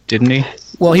excuse, didn't he?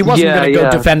 Well, he wasn't going to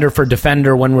go defender for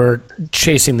defender when we're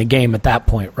chasing the game at that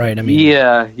point, right? I mean,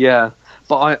 yeah.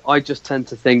 But I just tend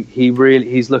to think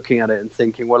he's looking at it and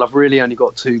thinking, well, I've really only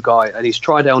got two guys, and he's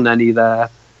tried El Neni there,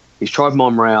 he's tried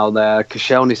Monreal there,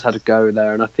 Koscielny's had a go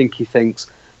there, and I think he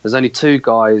thinks there's only two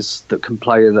guys that can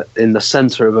play in the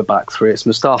centre of a back three. It's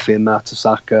Mustafi and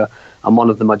Mertesacker, and one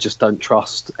of them I just don't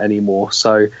trust anymore.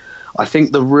 So I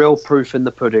think the real proof in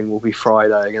the pudding will be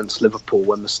Friday against Liverpool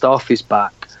when Mustafi's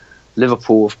back.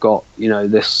 Liverpool have got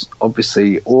this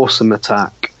obviously awesome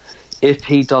attack. If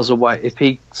he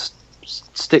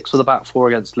sticks with a back four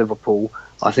against Liverpool,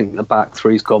 I think the back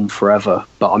three's gone forever,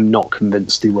 but I'm not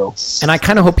convinced he will. And I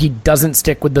kind of hope he doesn't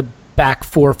stick with the back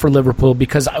four for Liverpool,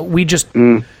 because we just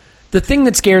the thing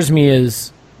that scares me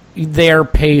is their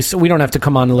pace. We don't have to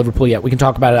come on to Liverpool yet. We can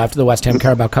talk about it after the West Ham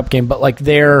Carabao Cup game, but like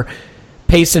their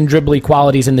pace and dribbly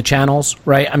qualities in the channels,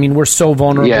 right? I mean, we're so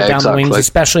vulnerable down the wings,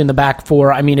 especially in the back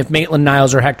four. I mean, if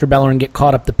Maitland-Niles or Hector Bellerin get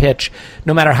caught up the pitch,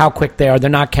 no matter how quick they are, they're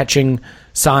not catching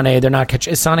Sané. They're not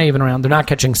catching... Is Sané even around? They're not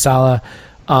catching Salah.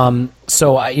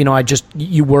 So,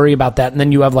 you worry about that. And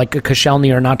then you have like a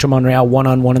Koscielny or Nacho Monreal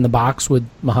one-on-one in the box with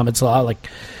Mohamed Salah. Like,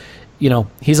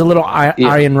 he's a little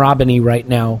Arjen Robben-y right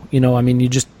now. I mean,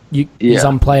 he's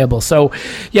unplayable. So,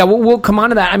 yeah, we'll come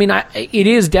on to that. I mean, it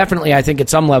is definitely, I think, at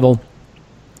some level,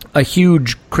 a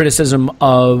huge criticism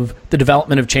of the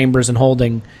development of Chambers and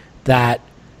Holding that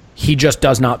he just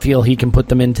does not feel he can put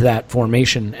them into that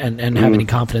formation and have any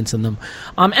confidence in them.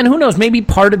 And who knows, maybe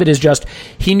part of it is just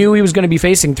he knew he was going to be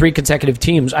facing three consecutive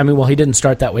teams. I mean, well, he didn't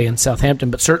start that way in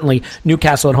Southampton, but certainly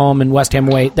Newcastle at home and West Ham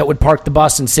away that would park the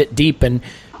bus and sit deep, and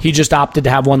he just opted to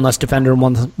have one less defender and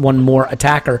one more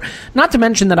attacker. Not to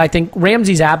mention that I think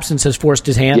Ramsey's absence has forced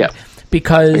his hand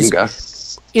because...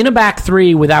 In a back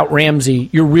three without Ramsey,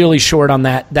 you're really short on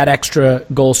that extra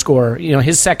goal scorer.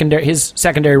 His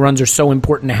secondary runs are so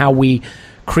important to how we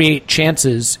create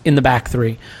chances in the back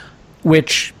three,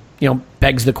 which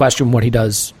begs the question what he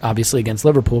does obviously against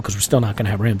Liverpool, because we're still not going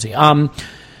to have Ramsey. Paul,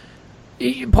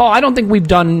 I don't think we've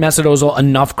done Mesut Ozil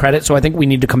enough credit, so I think we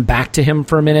need to come back to him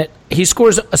for a minute. He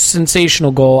scores a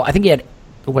sensational goal. I think he had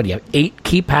 8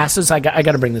 key passes? I got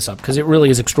to bring this up because it really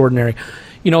is extraordinary.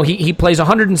 He plays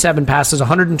 107 passes,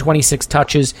 126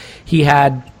 touches. He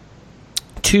had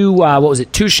two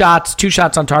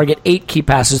shots on target, 8 key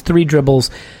passes, 3 dribbles.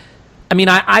 I mean,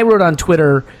 I wrote on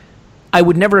Twitter, I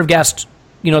would never have guessed,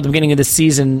 at the beginning of this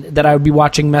season that I would be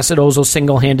watching Mesut Ozil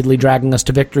single-handedly dragging us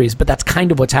to victories, but that's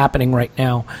kind of what's happening right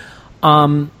now.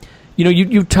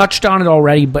 You touched on it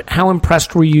already, but how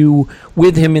impressed were you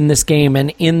with him in this game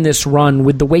and in this run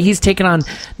with the way he's taken on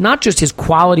not just his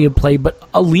quality of play, but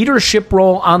a leadership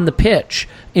role on the pitch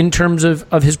in terms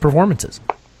of his performances?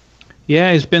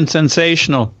 Yeah, he's been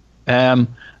sensational.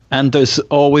 And there's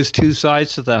always two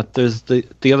sides to that. There's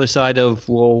the other side of,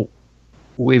 well,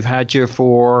 we've had you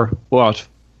for what?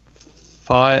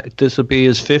 5? This will be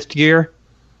his 5th year,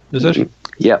 is it?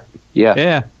 Yeah.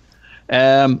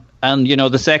 And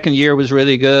the second year was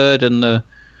really good, and the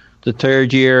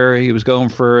third year he was going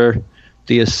for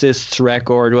the assists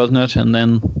record, wasn't it? And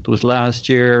then there was last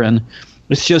year, and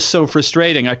it's just so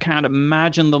frustrating. I can't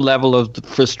imagine the level of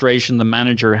frustration the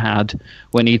manager had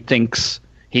when he thinks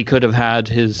he could have had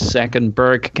his second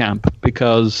Bergkamp,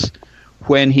 because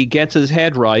when he gets his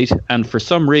head right, and for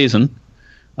some reason,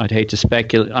 I'd hate to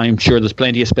speculate, I'm sure there's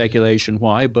plenty of speculation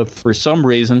why, but for some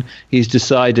reason he's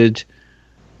decided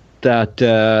that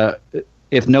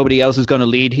if nobody else is going to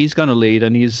lead, he's going to lead,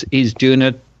 and he's doing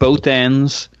it both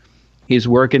ends. He's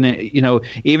working it,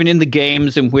 even in the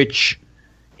games in which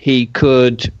he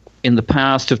could, in the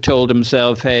past, have told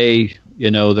himself, hey,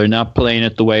 they're not playing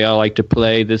it the way I like to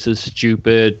play. This is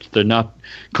stupid. They're not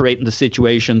creating the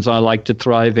situations I like to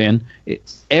thrive in.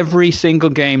 Every single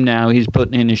game now, he's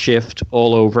putting in a shift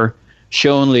all over,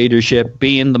 showing leadership,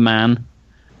 being the man.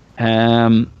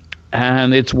 And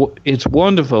it's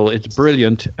wonderful. It's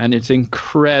brilliant, and it's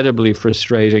incredibly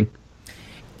frustrating.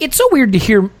 It's so weird to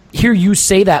hear you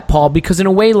say that, Paul, because in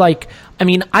a way,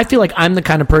 I feel like I'm the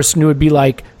kind of person who would be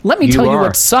like, let me tell you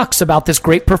what sucks about this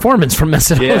great performance from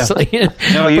Mesut Ozil. Yeah.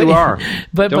 No, you are.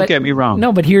 Don't get me wrong.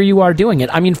 No, but here you are doing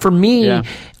it. For me,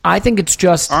 I think it's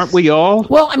just... Aren't we all?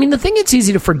 Well, the thing it's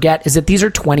easy to forget is that these are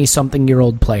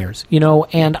 20-something-year-old players,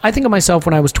 and I think of myself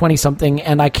when I was 20-something,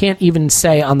 and I can't even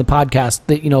say on the podcast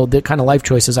that, the kind of life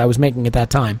choices I was making at that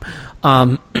time.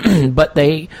 But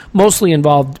they mostly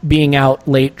involved being out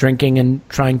late, drinking, and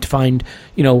trying to find,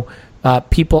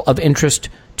 people of interest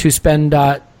to spend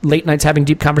late nights having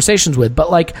deep conversations with.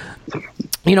 But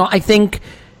I think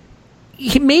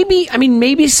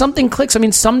maybe something clicks.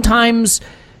 Sometimes,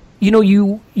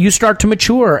 you start to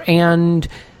mature, and,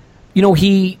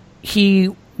 he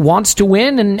wants to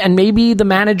win, and maybe the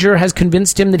manager has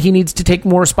convinced him that he needs to take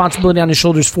more responsibility on his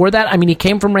shoulders for that. He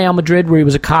came from Real Madrid, where he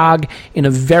was a cog in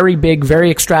a very big,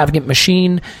 very extravagant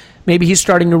machine. Maybe he's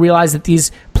starting to realize that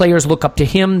these players look up to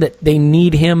him, that they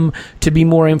need him to be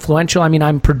more influential.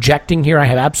 I'm projecting here. I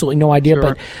have absolutely no idea. Sure.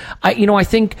 But, I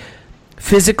think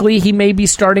physically he may be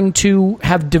starting to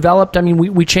have developed.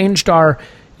 We changed our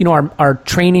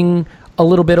training a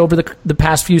little bit over the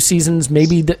past few seasons.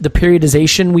 Maybe the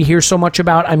periodization we hear so much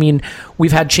about.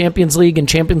 We've had Champions League and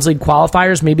Champions League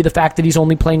qualifiers. Maybe the fact that he's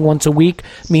only playing once a week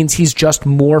means he's just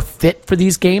more fit for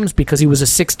these games because he was a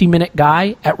 60-minute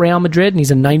guy at Real Madrid and he's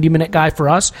a 90-minute guy for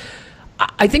us.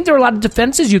 I think there are a lot of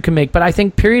defenses you can make, but I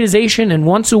think periodization and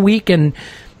once a week and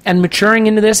maturing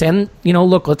into this, and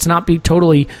look, let's not be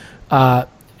totally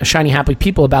shiny happy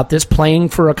people about this. Playing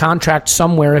for a contract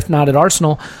somewhere, if not at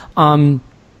Arsenal,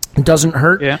 doesn't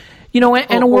hurt. Yeah. And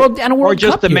a World or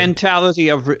just Cup the here. Mentality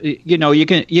of you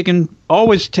can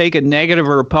always take a negative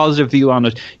or a positive view on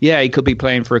it. Yeah, he could be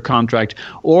playing for a contract,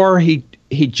 or he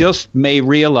just may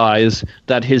realize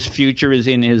that his future is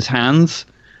in his hands,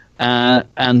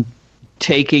 and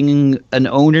taking an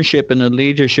ownership and a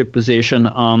leadership position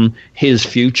on his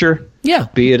future. Yeah.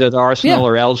 Be it at Arsenal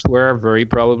or elsewhere, very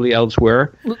probably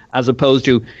elsewhere, as opposed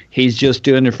to he's just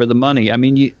doing it for the money.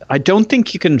 I don't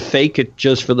think you can fake it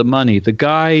just for the money. The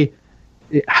guy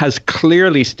has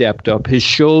clearly stepped up. His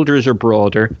shoulders are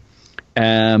broader.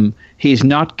 He's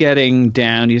not getting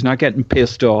down. He's not getting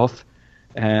pissed off.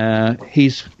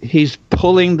 He's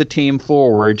pulling the team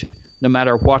forward, no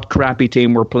matter what crappy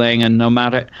team we're playing, and no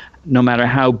matter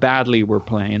how badly we're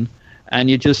playing. And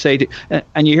you just say,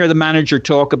 and you hear the manager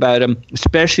talk about him,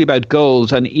 especially about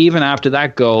goals. And even after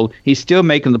that goal, he's still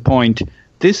making the point,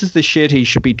 this is the shit he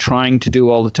should be trying to do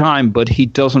all the time, but he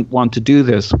doesn't want to do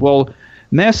this. Well,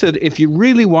 Mesut, if you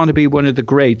really want to be one of the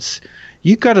greats,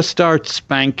 you got to start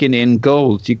spanking in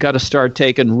goals. You got to start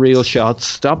taking real shots.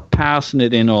 Stop passing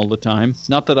it in all the time.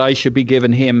 Not that I should be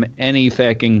giving him any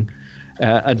fucking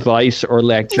advice or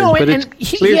lectures, but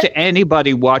it's clear to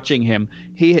anybody watching him,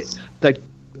 that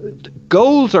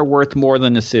goals are worth more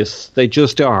than assists. They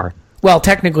just are. Well,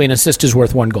 technically, an assist is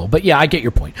worth one goal, but yeah, I get your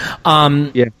point.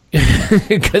 Yeah,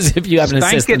 because if you have an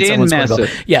assist, then someone's going to go.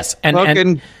 Yes,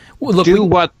 and look,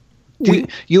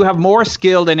 you have more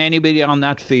skill than anybody on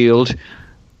that field.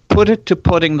 Put it to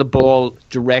putting the ball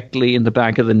directly in the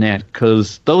back of the net,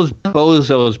 because those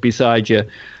bozos beside you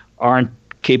aren't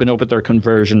keeping up with their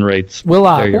conversion rates. We'll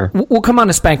come on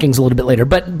to spankings a little bit later,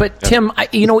 but yeah. Tim,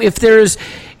 if there's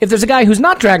a guy who's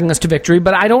not dragging us to victory,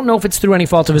 but I don't know if it's through any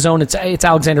fault of his own, it's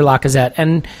Alexander Lacazette,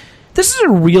 and this is a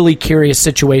really curious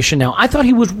situation now. I thought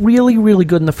he was really, really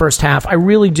good in the first half. I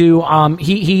really do.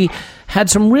 He had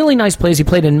some really nice plays. He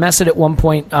played in Mesut at one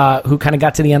point, who kind of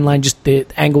got to the end line. Just the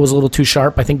angle was a little too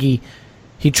sharp. I think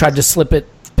he tried to slip it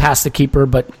past the keeper,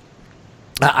 but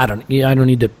I don't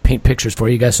need to paint pictures for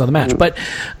you. You guys saw the match. But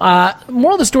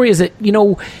moral of the story is that,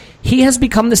 he has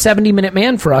become the 70-minute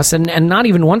man for us, and not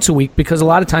even once a week, because a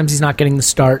lot of times he's not getting the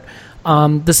start.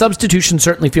 The substitutions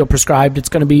certainly feel prescribed. It's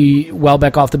going to be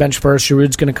Welbeck off the bench first.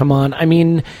 Giroud's going to come on. I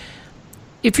mean,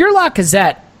 if you're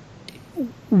Lacazette,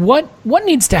 what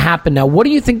needs to happen now? What do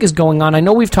you think is going on? I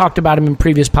know we've talked about him in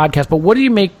previous podcasts, but what did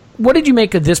you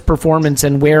make of this performance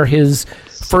and where his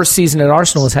first season at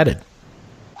Arsenal is headed?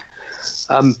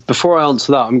 Before I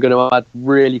answer that, I'm going to add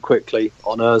really quickly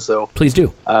on Ozil. Please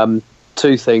do.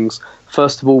 Two things.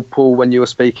 First of all, Paul, when you were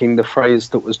speaking, the phrase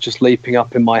that was just leaping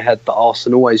up in my head that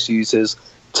Arsenal always uses,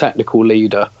 technical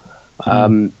leader.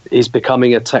 He's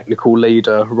becoming a technical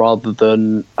leader rather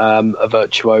than a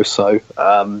virtuoso,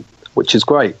 which is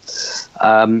great.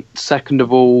 Second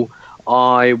of all,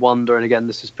 I wonder, and again,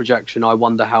 this is projection, I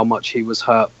wonder how much he was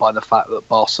hurt by the fact that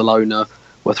Barcelona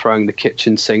were throwing the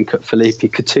kitchen sink at Felipe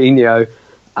Coutinho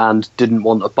and didn't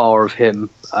want a bar of him.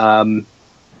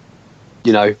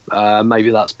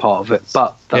 Maybe that's part of it,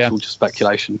 but that's all just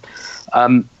speculation.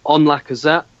 On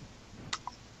Lacazette,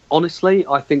 honestly,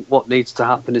 I think what needs to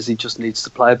happen is he just needs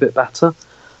to play a bit better.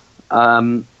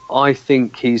 I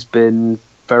think he's been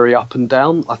very up and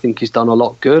down. I think he's done a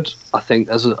lot good. I think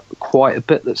there's quite a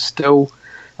bit that's still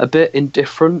a bit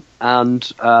indifferent,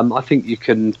 and I think you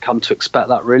can come to expect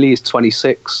that, really. He's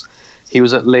 26. He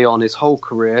was at Lyon his whole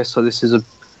career, so this is a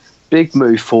big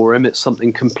move for him. It's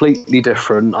something completely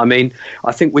different. I mean,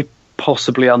 I think we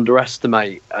possibly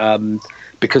underestimate,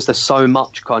 because there's so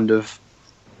much kind of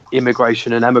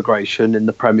immigration and emigration in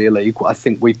the Premier League. I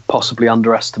think we possibly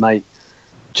underestimate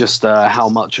just how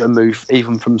much a move,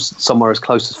 even from somewhere as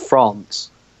close as France,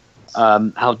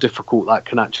 how difficult that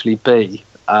can actually be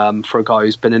for a guy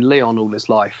who's been in Lyon all his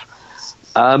life.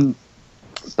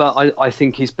 But I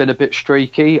think he's been a bit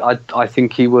streaky. I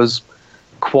think he was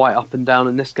quite up and down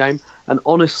in this game, and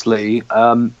honestly,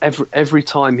 every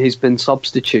time he's been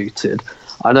substituted,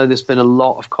 I know there's been a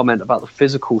lot of comment about the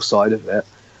physical side of it,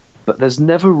 but there's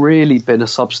never really been a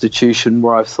substitution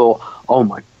where I've thought, oh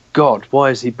my God,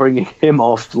 why is he bringing him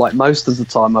off? Like, most of the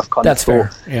time I've kind of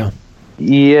thought, fair,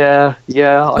 yeah.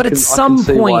 But at some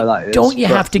point, don't you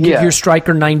have to give your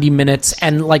striker 90 minutes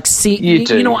and see? You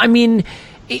do. I mean,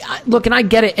 look, and I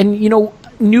get it, and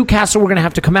Newcastle were going to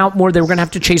have to come out more. They were going to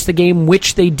have to chase the game,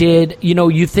 which they did.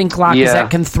 You think Lacazette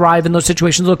can thrive in those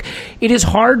situations. Look, it is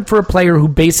hard for a player who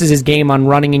bases his game on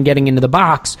running and getting into the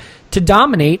box to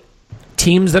dominate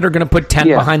teams that are going to put 10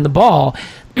 behind the ball.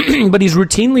 But he's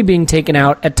routinely being taken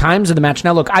out at times of the match.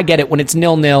 Now, look, I get it when it's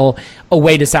 0-0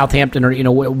 away to Southampton, or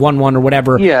 1-1 or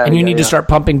whatever, and you need to start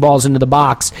pumping balls into the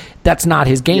box. That's not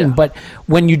his game. Yeah. But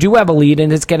when you do have a lead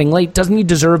and it's getting late, doesn't he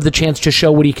deserve the chance to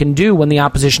show what he can do when the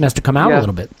opposition has to come out a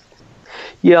little bit?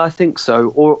 Yeah, I think so.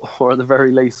 Or at the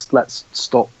very least, let's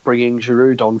stop bringing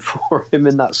Giroud on for him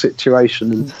in that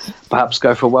situation, and perhaps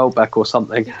go for Welbeck or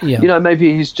something. Yeah.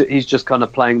 Maybe he's just kind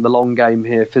of playing the long game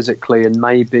here physically, and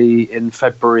maybe in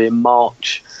February and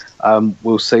March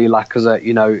we'll see Lacazette,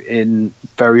 in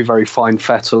very, very fine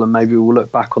fettle, and maybe we'll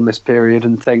look back on this period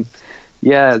and think,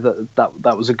 yeah,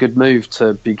 that was a good move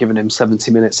to be giving him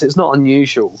 70 minutes. It's not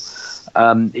unusual.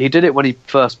 He did it when he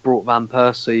first brought Van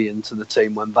Persie into the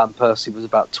team, when Van Persie was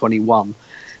about 21.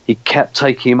 He kept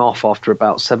taking him off after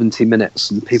about 70 minutes,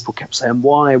 and people kept saying,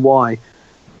 why?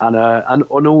 And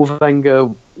all Wenger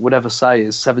would ever say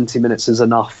is 70 minutes is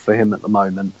enough for him at the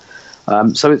moment.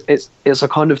 So it's a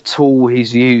kind of tool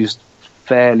he's used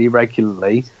fairly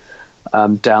regularly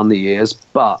down the years.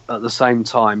 But at the same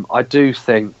time, I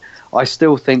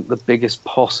still think the biggest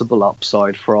possible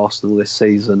upside for Arsenal this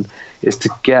season is to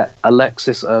get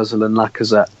Alexis, Ozil and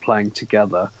Lacazette playing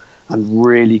together and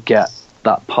really get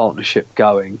that partnership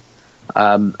going,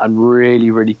 and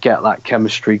really, really get that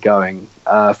chemistry going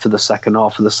for the second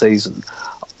half of the season.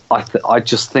 I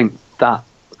just think that,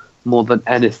 more than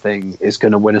anything, is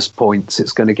going to win us points.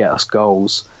 It's going to get us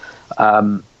goals.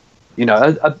 I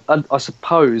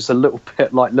suppose a little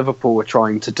bit like Liverpool were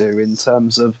trying to do in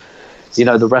terms of,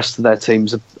 the rest of their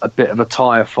team's a bit of a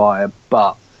tyre fire,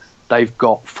 but they've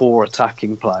got 4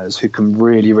 attacking players who can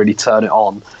really, really turn it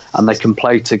on, and they can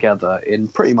play together in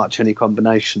pretty much any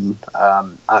combination,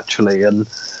 actually. And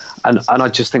I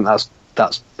just think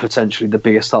that's potentially the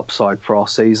biggest upside for our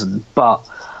season. But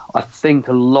I think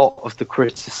a lot of the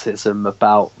criticism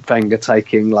about Wenger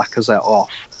taking Lacazette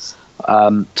off,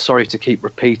 sorry to keep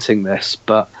repeating this,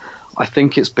 but I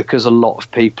think it's because a lot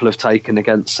of people have taken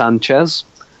against Sanchez.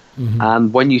 Mm-hmm.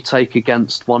 And when you take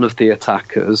against one of the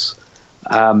attackers,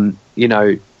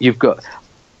 You've got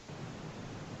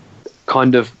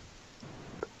kind of,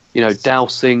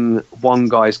 dousing one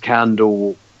guy's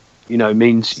candle,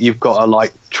 means you've got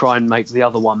to try and make the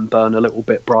other one burn a little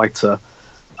bit brighter.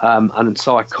 And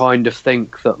so I kind of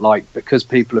think that because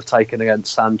people have taken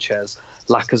against Sanchez,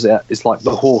 Lacazette is like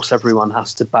the horse everyone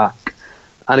has to back.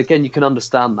 And again, you can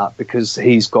understand that because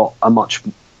he's got a much,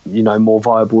 more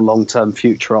viable long-term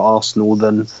future at Arsenal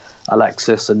than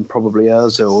Alexis and probably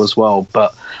Ozil as well.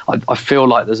 But I feel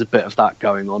like there's a bit of that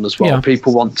going on as well. Yeah.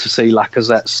 People want to see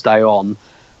Lacazette stay on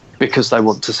because they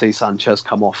want to see Sanchez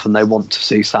come off, and they want to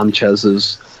see Sanchez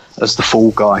as the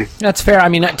fall guy. That's fair. I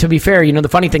mean, to be fair, the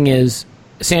funny thing is,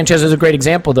 Sanchez is a great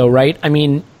example, though, right? I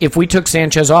mean, if we took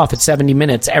Sanchez off at 70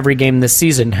 minutes every game this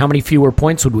season, how many fewer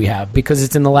points would we have? Because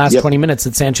it's in the last 20 minutes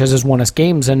that Sanchez has won us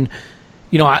games. And,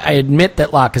 I admit that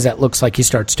Lacazette looks like he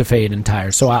starts to fade and tire.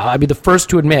 So I'd be the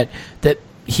first to admit that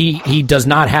he does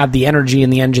not have the energy in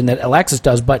the engine that Alexis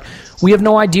does. But we have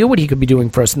no idea what he could be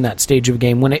doing for us in that stage of a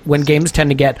game. When games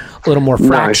tend to get a little more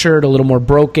fractured, a little more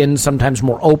broken, sometimes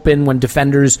more open, when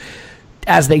defenders,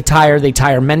 as they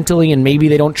tire mentally, and maybe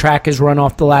they don't track his run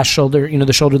off the last shoulder,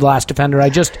 the shoulder of the last defender.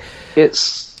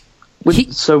 It's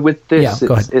a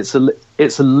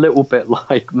little bit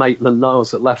like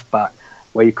Maitland-Niles at left back,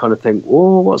 where you kind of think,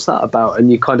 oh, what's that about?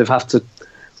 And you kind of have to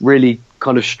really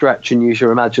kind of stretch and use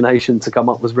your imagination to come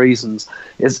up with reasons.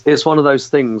 It's one of those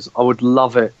things. I would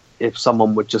love it if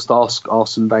someone would just ask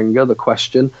Arsene Wenger the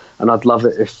question, and I'd love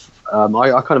it if I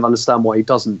kind of understand why he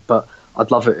doesn't, but I'd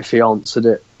love it if he answered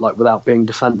it without being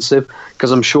defensive,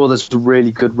 because I'm sure there's a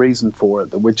really good reason for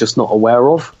it that we're just not aware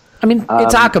of. I mean,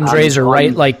 it's Occam's razor,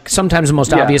 right? Sometimes the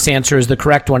most obvious answer is the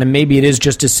correct one, and maybe it is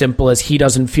just as simple as he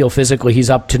doesn't feel physically he's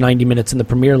up to 90 minutes in the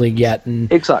Premier League yet,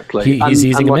 and exactly he's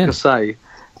easing him in.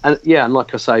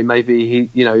 Like I say, maybe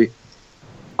he,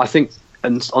 I think.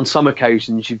 And on some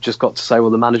occasions, you've just got to say, well,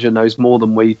 the manager knows more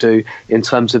than we do in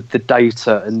terms of the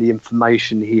data and the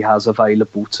information he has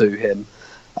available to him.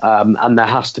 And there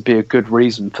has to be a good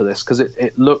reason for this, because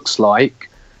it looks like,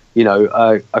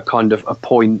 a kind of a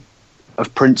point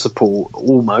of principle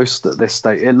almost at this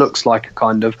stage. It looks like a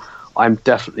kind of, I'm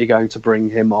definitely going to bring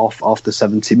him off after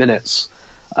 70 minutes,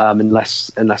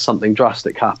 unless something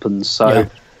drastic happens. So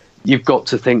you've got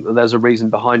to think that there's a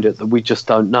reason behind it that we just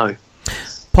don't know.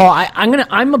 Paul,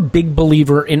 I'm a big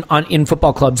believer in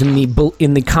football clubs in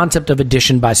the concept of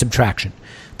addition by subtraction.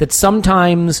 That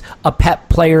sometimes a pet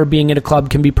player being at a club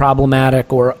can be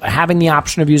problematic, or having the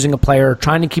option of using a player,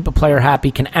 trying to keep a player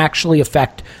happy, can actually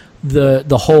affect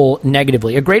the whole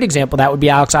negatively. A great example of that would be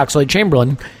Alex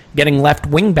Oxlade-Chamberlain getting left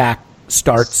wing back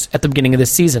starts at the beginning of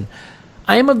this season.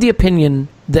 I am of the opinion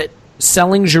that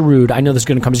selling Giroud, I know this is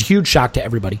going to come as a huge shock to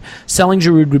everybody, selling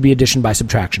Giroud would be addition by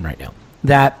subtraction right now.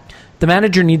 That the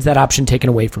manager needs that option taken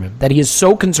away from him. That he is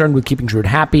so concerned with keeping Giroud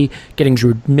happy, getting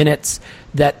Giroud minutes,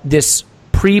 that this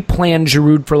pre-planned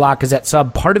Giroud for Lacazette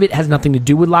sub, part of it has nothing to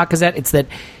do with Lacazette. It's that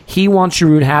he wants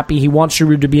Giroud happy. He wants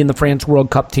Giroud to be in the France World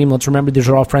Cup team. Let's remember these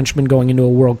are all Frenchmen going into a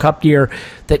World Cup year.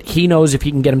 That he knows if he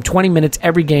can get him 20 minutes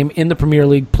every game in the Premier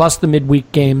League, plus the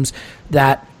midweek games,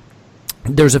 that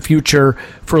there's a future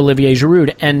for Olivier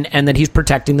Giroud, and that he's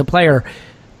protecting the player.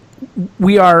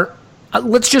 We are...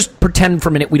 let's just pretend for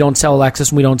a minute we don't sell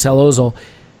Alexis and we don't sell Ozil,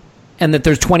 and that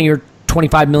there's 20 or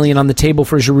 25 million on the table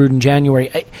for Giroud in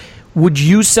January. Would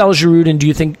you sell Giroud, and do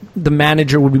you think the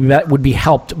manager would be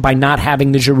helped by not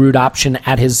having the Giroud option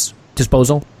at his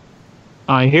disposal?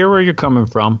 I hear where you're coming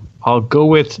from. I'll go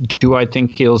with, do I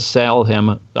think he'll sell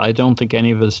him? I don't think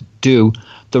any of us do.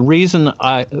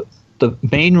 The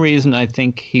main reason I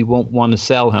think he won't want to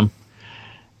sell him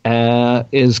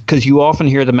is because you often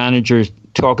hear the managers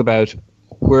talk about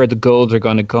where the goals are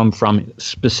going to come from,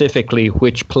 specifically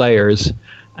which players.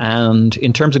 And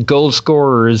in terms of goal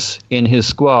scorers in his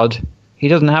squad, he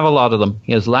doesn't have a lot of them.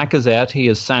 He has Lacazette, he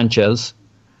has Sanchez.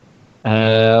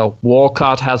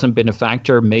 Walcott hasn't been a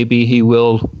factor. Maybe he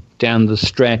will down the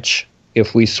stretch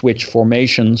if we switch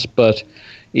formations, but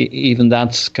even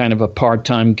that's kind of a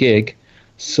part-time gig.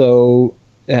 So,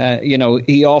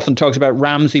 he often talks about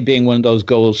Ramsey being one of those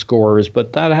goal scorers,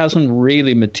 but that hasn't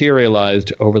really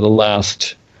materialized over the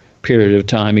last period of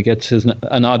time. He gets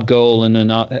an odd goal and an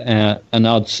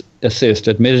odd assist.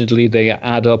 Admittedly, they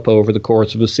add up over the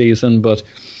course of a season, but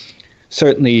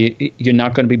certainly you're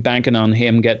not going to be banking on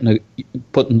him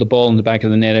putting the ball in the back of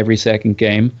the net every second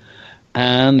game.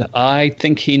 And I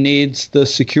think he needs the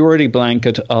security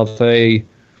blanket of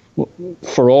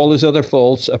for all his other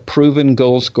faults, a proven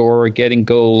goal scorer getting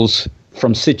goals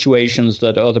from situations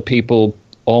that other people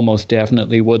almost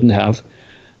definitely wouldn't have.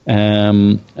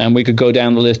 And we could go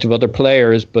down the list of other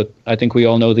players, but I think we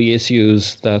all know the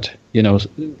issues that,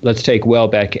 let's take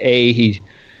Welbeck. He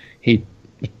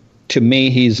to me,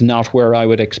 he's not where I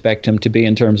would expect him to be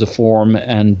in terms of form,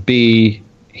 and B,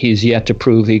 he's yet to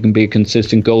prove he can be a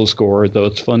consistent goal scorer, though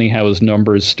it's funny how his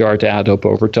numbers start to add up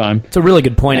over time. It's a really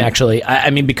good point, actually. I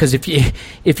mean, because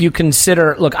if you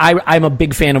consider, look, I'm a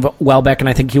big fan of Welbeck, and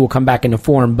I think he will come back into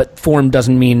form, but form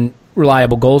doesn't mean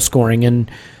reliable goal scoring, and,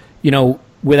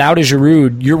 without a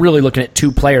Giroud, you're really looking at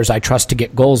two players I trust to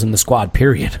get goals in the squad,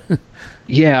 period.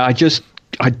 Yeah,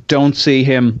 I don't see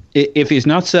him. If he's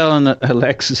not selling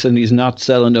Alexis and he's not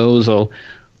selling Ozil,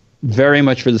 very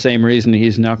much for the same reason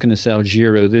he's not going to sell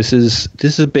Giroud. This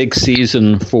is a big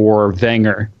season for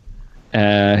Wenger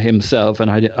himself, and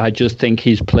I just think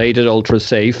he's played it ultra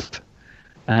safe,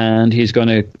 and he's going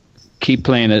to keep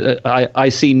playing it. I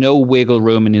see no wiggle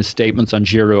room in his statements on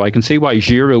Giroud. I can see why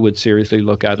Giroud would seriously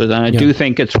look at it, and I do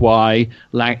think it's why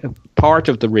part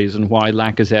of the reason why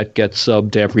Lacazette gets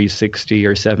subbed every 60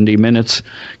 or 70 minutes,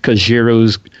 because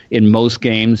Giroud in most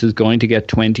games is going to get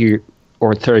 20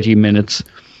 or 30 minutes,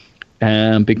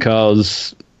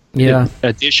 because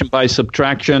addition by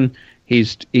subtraction,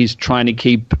 he's trying to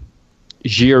keep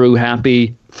Giroud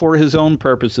happy for his own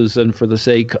purposes and for the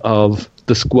sake of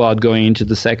the squad going into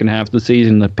the second half of the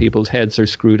season, that people's heads are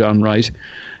screwed on right.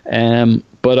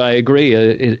 But I agree,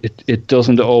 it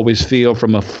doesn't always feel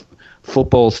from a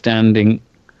football standing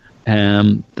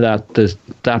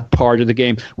that part of the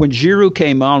game. When Giroud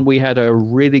came on, we had a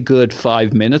really good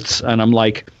 5 minutes, and I'm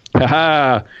like,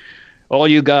 haha, all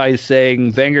you guys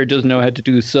saying Wenger doesn't know how to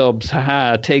do subs,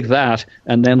 haha, take that.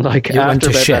 And then after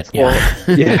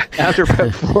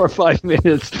about 4 or 5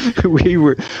 minutes,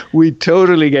 we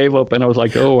totally gave up, and I was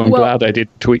like, I'm glad I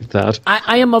didn't tweet that.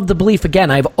 I am of the belief,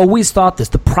 again, I've always thought this,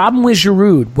 the problem with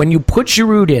Giroud, when you put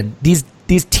Giroud in, these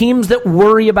teams that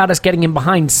worry about us getting him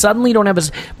behind suddenly don't have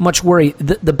as much worry.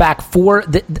 The back four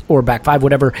or back five,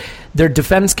 whatever, their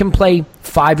defense can play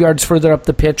 5 yards further up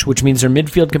the pitch, which means their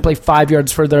midfield can play 5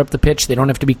 yards further up the pitch. They don't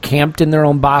have to be camped in their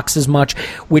own box as much,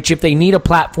 which if they need a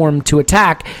platform to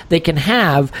attack, they can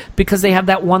have, because they have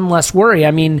that one less worry.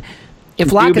 I mean, if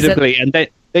Lacazette... And then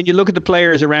you look at the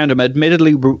players around him.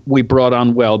 Admittedly, we brought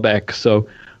on Welbeck, but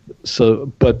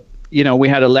we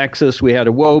had Alexis, we had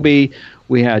Iwobi,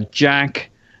 we had Jack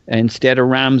instead of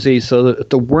Ramsey, so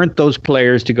there weren't those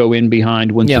players to go in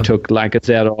behind once you took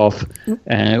Lacazette off.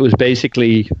 It was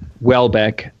basically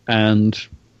Welbeck, and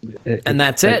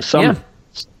that's it. And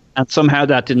somehow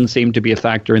that didn't seem to be a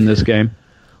factor in this game.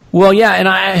 Well, yeah,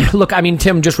 and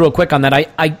Tim, just real quick on that,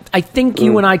 I think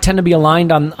you and I tend to be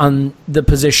aligned on the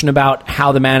position about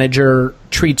how the manager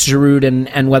treats Giroud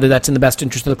and whether that's in the best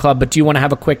interest of the club. But do you want to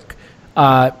have a quick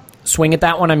swing at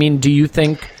that one? I mean, do you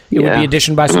think it would be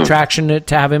addition by subtraction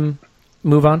to have him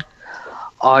move on?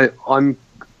 I'm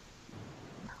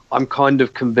kind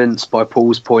of convinced by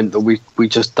Paul's point that we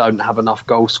just don't have enough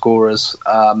goal scorers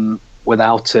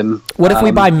without him. What if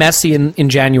we buy Messi in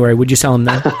January? Would you sell him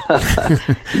then?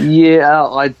 Yeah,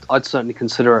 I'd certainly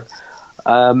consider it.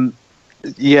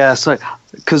 So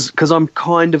because I'm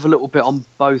kind of a little bit on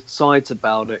both sides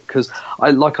about it, because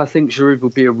I think Giroud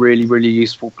would be a really, really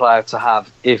useful player to have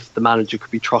if the manager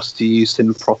could be trusted to use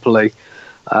him properly.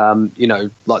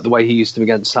 Like the way he used him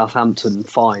against Southampton,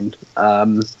 fine.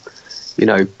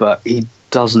 But he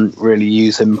doesn't really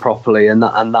use him properly, and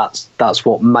that's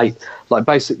what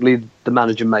basically the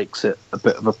manager makes it a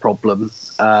bit of a problem.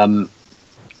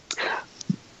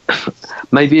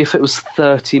 Maybe if it was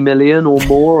 30 million or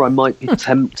more, I might be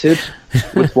tempted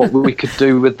with what we could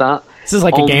do with that. This is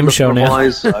like a game show now.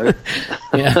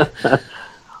 Yeah.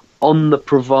 On the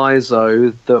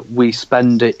proviso that we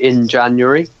spend it in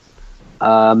January.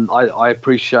 I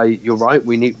appreciate you're right.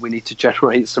 We need to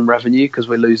generate some revenue because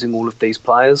we're losing all of these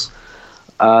players.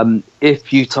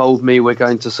 If you told me we're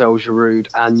going to sell Giroud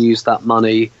and use that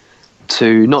money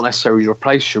to not necessarily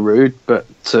replace Giroud, but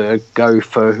to go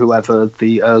for whoever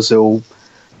the Ozil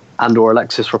and or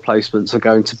Alexis replacements are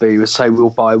going to be, say we'll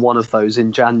buy one of those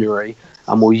in January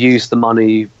and we'll use the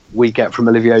money we get from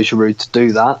Olivier Giroud to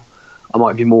do that, I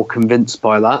might be more convinced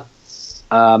by that.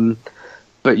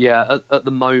 But yeah, at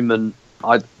the moment,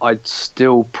 I'd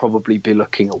still probably be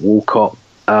looking at Walcott,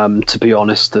 to be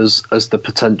honest, as the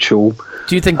potential.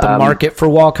 Do you think the market for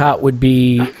Walcott would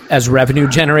be as revenue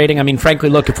generating? I mean, frankly,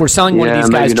 look, if we're selling one of these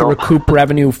guys to recoup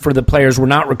revenue for the players we're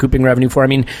not recouping revenue for, I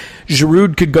mean,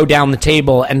 Giroud could go down the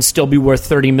table and still be worth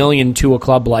 30 million to a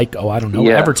club like,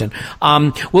 Everton.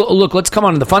 Well, look, let's come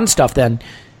on to the fun stuff then.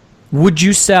 Would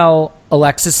you sell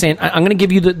Alexis I'm going to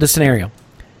give you the scenario.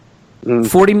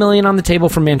 40 million on the table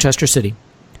from Manchester City.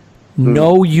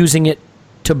 No using it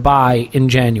to buy in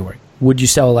January, would you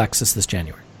sell Alexis this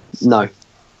January? No.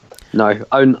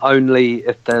 Only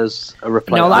if there's a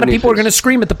replacement. Now, a lot of people are going to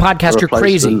scream at the podcast, you're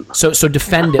crazy, so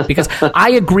defend it, because I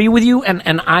agree with you,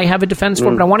 and I have a defense for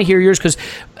it, but I want to hear yours, because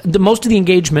most of the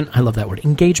engagement, I love that word,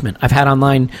 engagement, I've had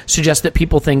online suggests that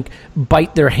people think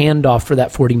bite their hand off for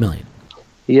that $40 million.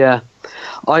 Yeah.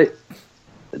 Not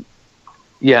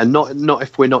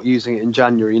if we're not using it in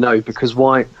January, no, because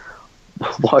why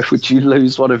would you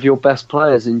lose one of your best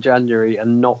players in January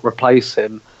and not replace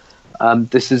him?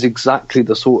 This is exactly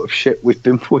the sort of shit we've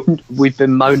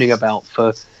been moaning about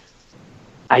for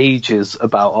ages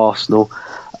about Arsenal.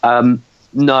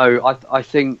 No, I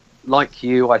think, like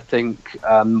you,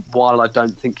 while I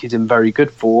don't think he's in very good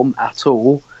form at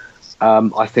all,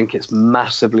 I think it's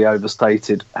massively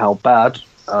overstated how bad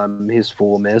his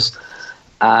form is.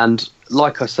 And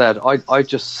like I said, I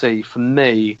just see, for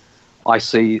me, I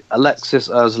see Alexis,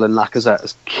 Ozil and Lacazette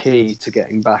as key to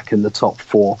getting back in the top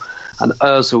four. And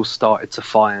Ozil started to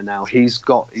fire now. He's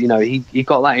got, he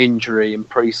got that injury in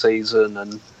pre-season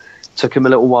and took him a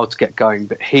little while to get going,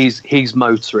 but he's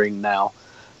motoring now.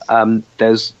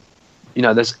 There's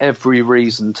every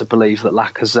reason to believe that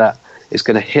Lacazette is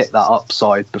going to hit that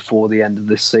upside before the end of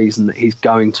this season, that he's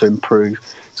going to improve.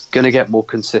 He's going to get more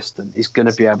consistent. He's going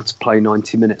to be able to play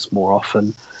 90 minutes more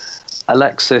often.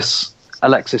 Alexis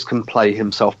can play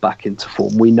himself back into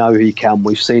form. We know he can.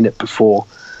 We've seen it before.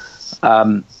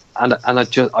 And I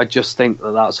just think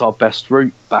that that's our best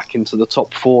route back into the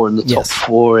top four, and the top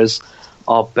four is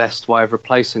our best way of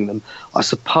replacing them. I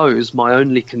suppose my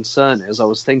only concern is, I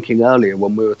was thinking earlier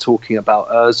when we were talking about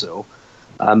Ozil,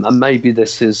 and maybe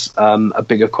this is a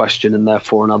bigger question and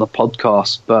therefore another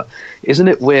podcast, but isn't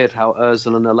it weird how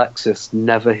Ozil and Alexis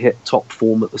never hit top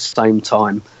form at the same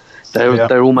time?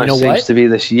 There almost seems to be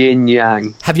this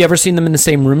yin-yang. Have you ever seen them in the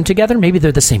same room together? Maybe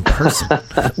they're the same person.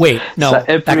 Wait, no,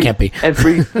 that can't be.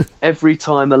 every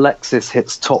time Alexis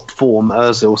hits top form,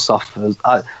 Ozil suffers.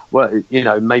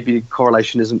 Maybe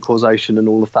correlation isn't causation and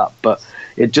all of that, but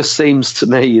it just seems to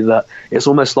me that it's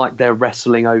almost like they're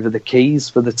wrestling over the keys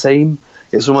for the team.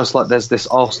 It's almost like there's this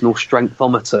Arsenal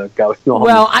strengthometer going on.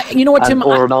 Well, you know what, Tim?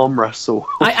 Or an arm wrestle.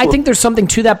 I think there's something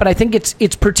to that, but I think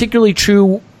it's particularly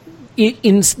true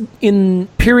in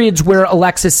periods where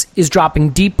Alexis is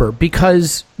dropping deeper,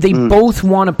 because they both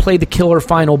want to play the killer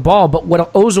final ball, but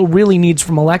what Ozil really needs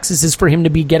from Alexis is for him to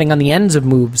be getting on the ends of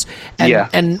moves.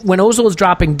 And when Ozil is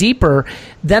dropping deeper,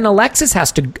 then Alexis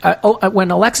has to when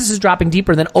Alexis is dropping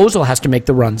deeper, then Ozil has to make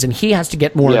the runs and he has to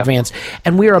get more advanced.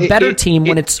 And we are a better team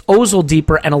when it's Ozil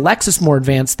deeper and Alexis more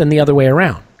advanced than the other way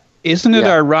around. Isn't it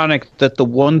ironic that the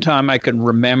one time I can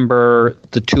remember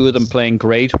the two of them playing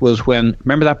great was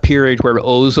remember that period where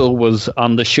Ozil was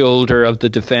on the shoulder of the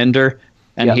defender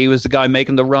and he was the guy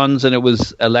making the runs, and it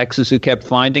was Alexis who kept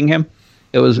finding him?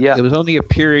 It was only a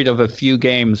period of a few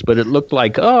games, but it looked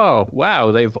like, oh,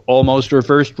 wow, they've almost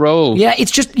reversed roles. Yeah,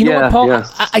 it's just, you know what, Paul? Yeah.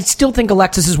 I still think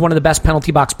Alexis is one of the best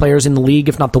penalty box players in the league,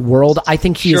 if not the world. I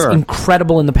think he is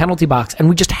incredible in the penalty box, and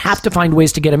we just have to find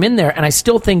ways to get him in there. And I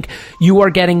still think you are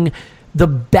getting the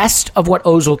best of what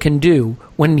Ozil can do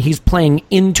when he's playing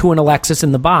into an Alexis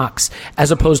in the box,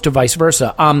 as opposed to vice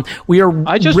versa. We are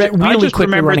really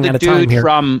quickly running out of time here.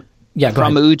 From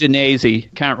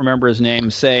Udinese, can't remember his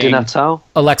name, saying... Di Natale?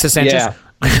 Alexis Sanchez?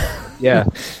 Yeah,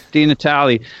 Di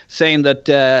Natale, saying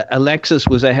that Alexis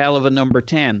was a hell of a number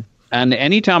 10. And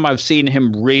anytime I've seen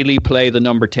him really play the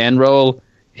number 10 role,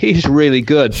 he's really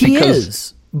good. He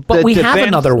is, but we have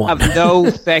another one. Have no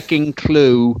fecking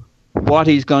clue what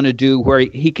he's going to do, where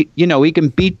he can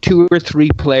beat two or three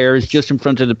players just in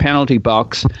front of the penalty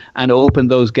box and open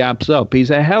those gaps up. He's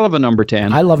a hell of a number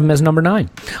 10. I love him as number 9.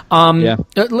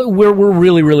 We're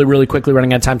really, really, really quickly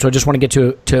running out of time, so I just want to get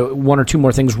to one or two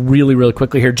more things really, really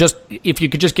quickly here. Just if you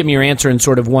could just give me your answer in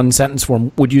sort of one sentence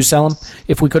form, would you sell him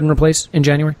if we couldn't replace in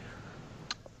January?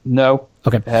 No.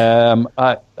 Okay.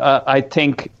 I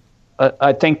think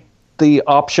the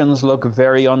options look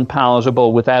very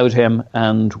unpalatable without him,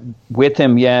 and with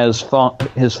him,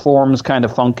 his form's kind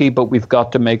of funky, but we've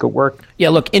got to make it work. Yeah,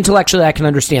 look, intellectually I can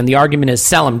understand. The argument is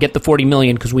sell him, get the $40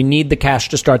 million, because we need the cash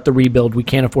to start the rebuild. We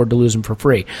can't afford to lose him for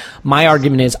free. My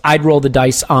argument is I'd roll the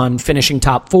dice on finishing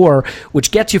top 4,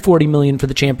 which gets you $40 million for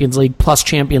the Champions League, plus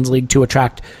Champions League to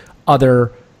attract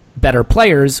other better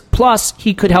players, plus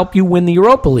he could help you win the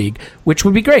Europa League, which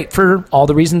would be great for all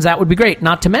the reasons that would be great.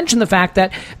 Not to mention the fact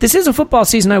that this is a football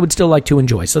season I would still like to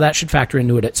enjoy, so that should factor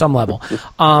into it at some level.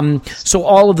 So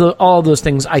all of those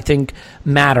things I think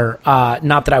matter.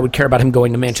 Not that I would care about him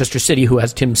going to Manchester City, who,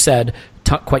 as Tim said,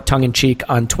 quite tongue-in-cheek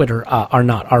on Twitter, are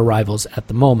not our rivals at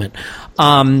the moment.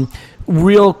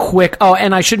 real quick. Oh,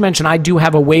 and I should mention, I do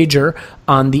have a wager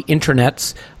on the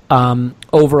internets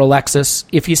over Alexis.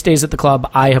 If he stays at the club,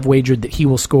 I have wagered that he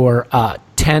will score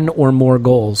 10 or more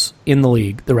goals in the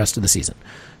league the rest of the season.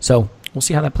 So we'll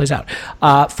see how that plays out.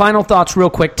 Final thoughts real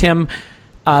quick, Tim.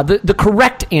 The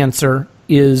correct answer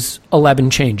is 11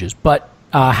 changes, but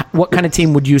what kind of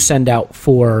team would you send out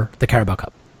for the Carabao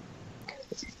Cup?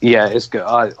 Yeah, it's good.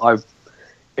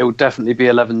 It will definitely be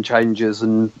 11 changes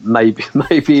and maybe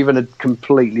even a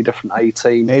completely different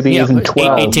 18. Maybe even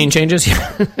 12. 18 changes?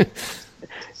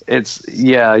 It's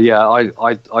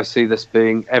I see this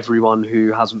being everyone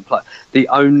who hasn't played. The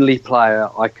only player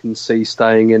I can see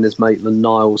staying in is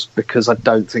Maitland-Niles, because I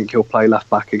don't think he'll play left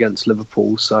back against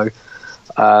Liverpool. So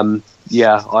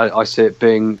I see it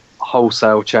being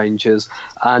wholesale changes,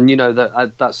 and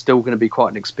that's still going to be quite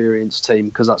an experienced team,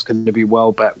 because that's going to be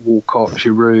Welbeck, Walcott,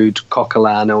 Giroud,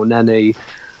 Coquelin, Elneny.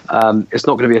 It's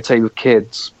not going to be a team of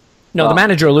kids. No, the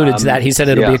manager alluded to that. He said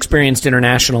it'll be experienced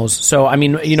internationals. So I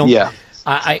mean,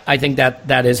 I think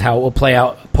that is how it will play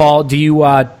out. Paul, do you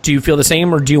feel the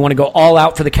same, or do you want to go all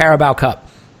out for the Carabao Cup?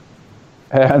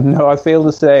 No, I feel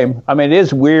the same. I mean, it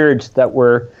is weird that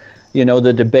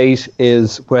the debate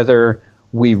is whether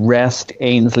we rest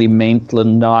Ainsley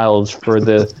Maitland-Niles for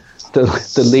the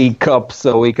League Cup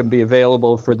so he can be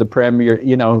available for the Premier.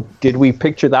 Did we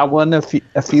picture that one a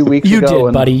few weeks ago? You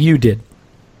did, buddy. You did.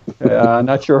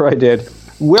 Not sure I did.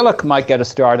 Willock might get a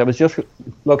start. I was just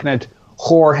looking at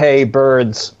Jorge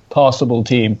Bird's possible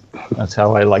team. That's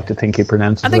how I like to think he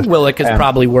pronounces it. I think Willock is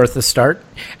probably worth a start.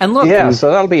 And look,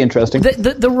 so that'll be interesting.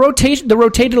 The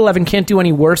rotated 11 can't do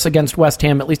any worse against West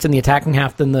Ham, at least in the attacking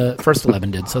half, than the first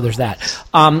 11 did. So there's that.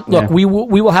 We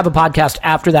will have a podcast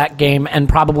after that game and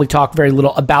probably talk very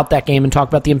little about that game and talk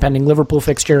about the impending Liverpool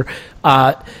fixture.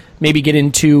 Maybe get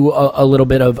into a little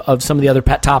bit of some of the other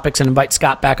pet topics and invite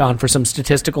Scott back on for some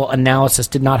statistical analysis.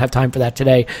 Did not have time for that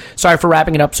today. Sorry for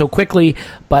wrapping it up so quickly,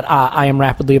 but I am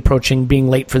rapidly approaching being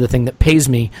late for the thing that pays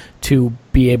me to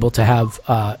be able to have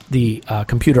the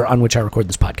computer on which I record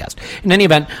this podcast. In any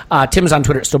event, Tim is on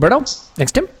Twitter at Stillberto.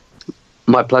 Thanks, Tim.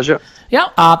 My pleasure. Yeah,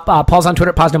 Paul's on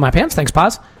Twitter at Pause in My Pants. Thanks,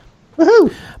 Pause.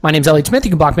 Woohoo. My name's Elliot Smith.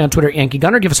 You can block me on Twitter at Yankee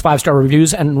Gunner. Give us 5-star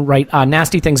reviews and write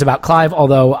nasty things about Clive,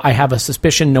 although I have a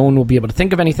suspicion no one will be able to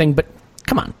think of anything. But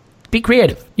come on, be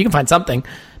creative. You can find something.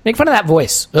 Make fun of that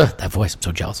voice. Ugh, that voice. I'm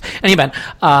so jealous. In any event,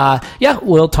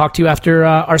 we'll talk to you after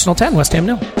Arsenal 10, West Ham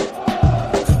 0.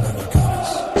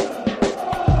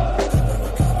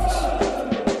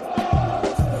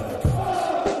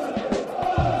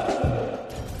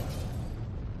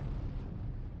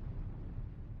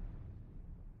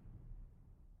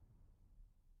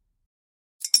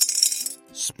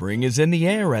 Spring is in the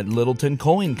air at Littleton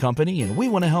Coin Company, and we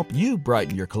want to help you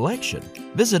brighten your collection.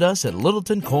 Visit us at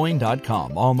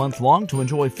littletoncoin.com all month long to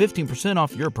enjoy 15%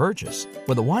 off your purchase.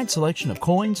 With a wide selection of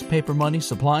coins, paper money,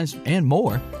 supplies, and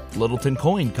more, Littleton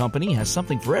Coin Company has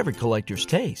something for every collector's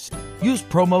taste. Use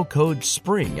promo code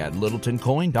SPRING at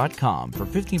littletoncoin.com for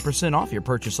 15% off your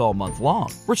purchase all month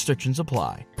long. Restrictions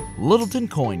apply. Littleton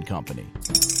Coin Company.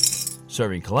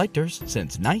 Serving collectors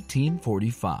since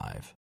 1945.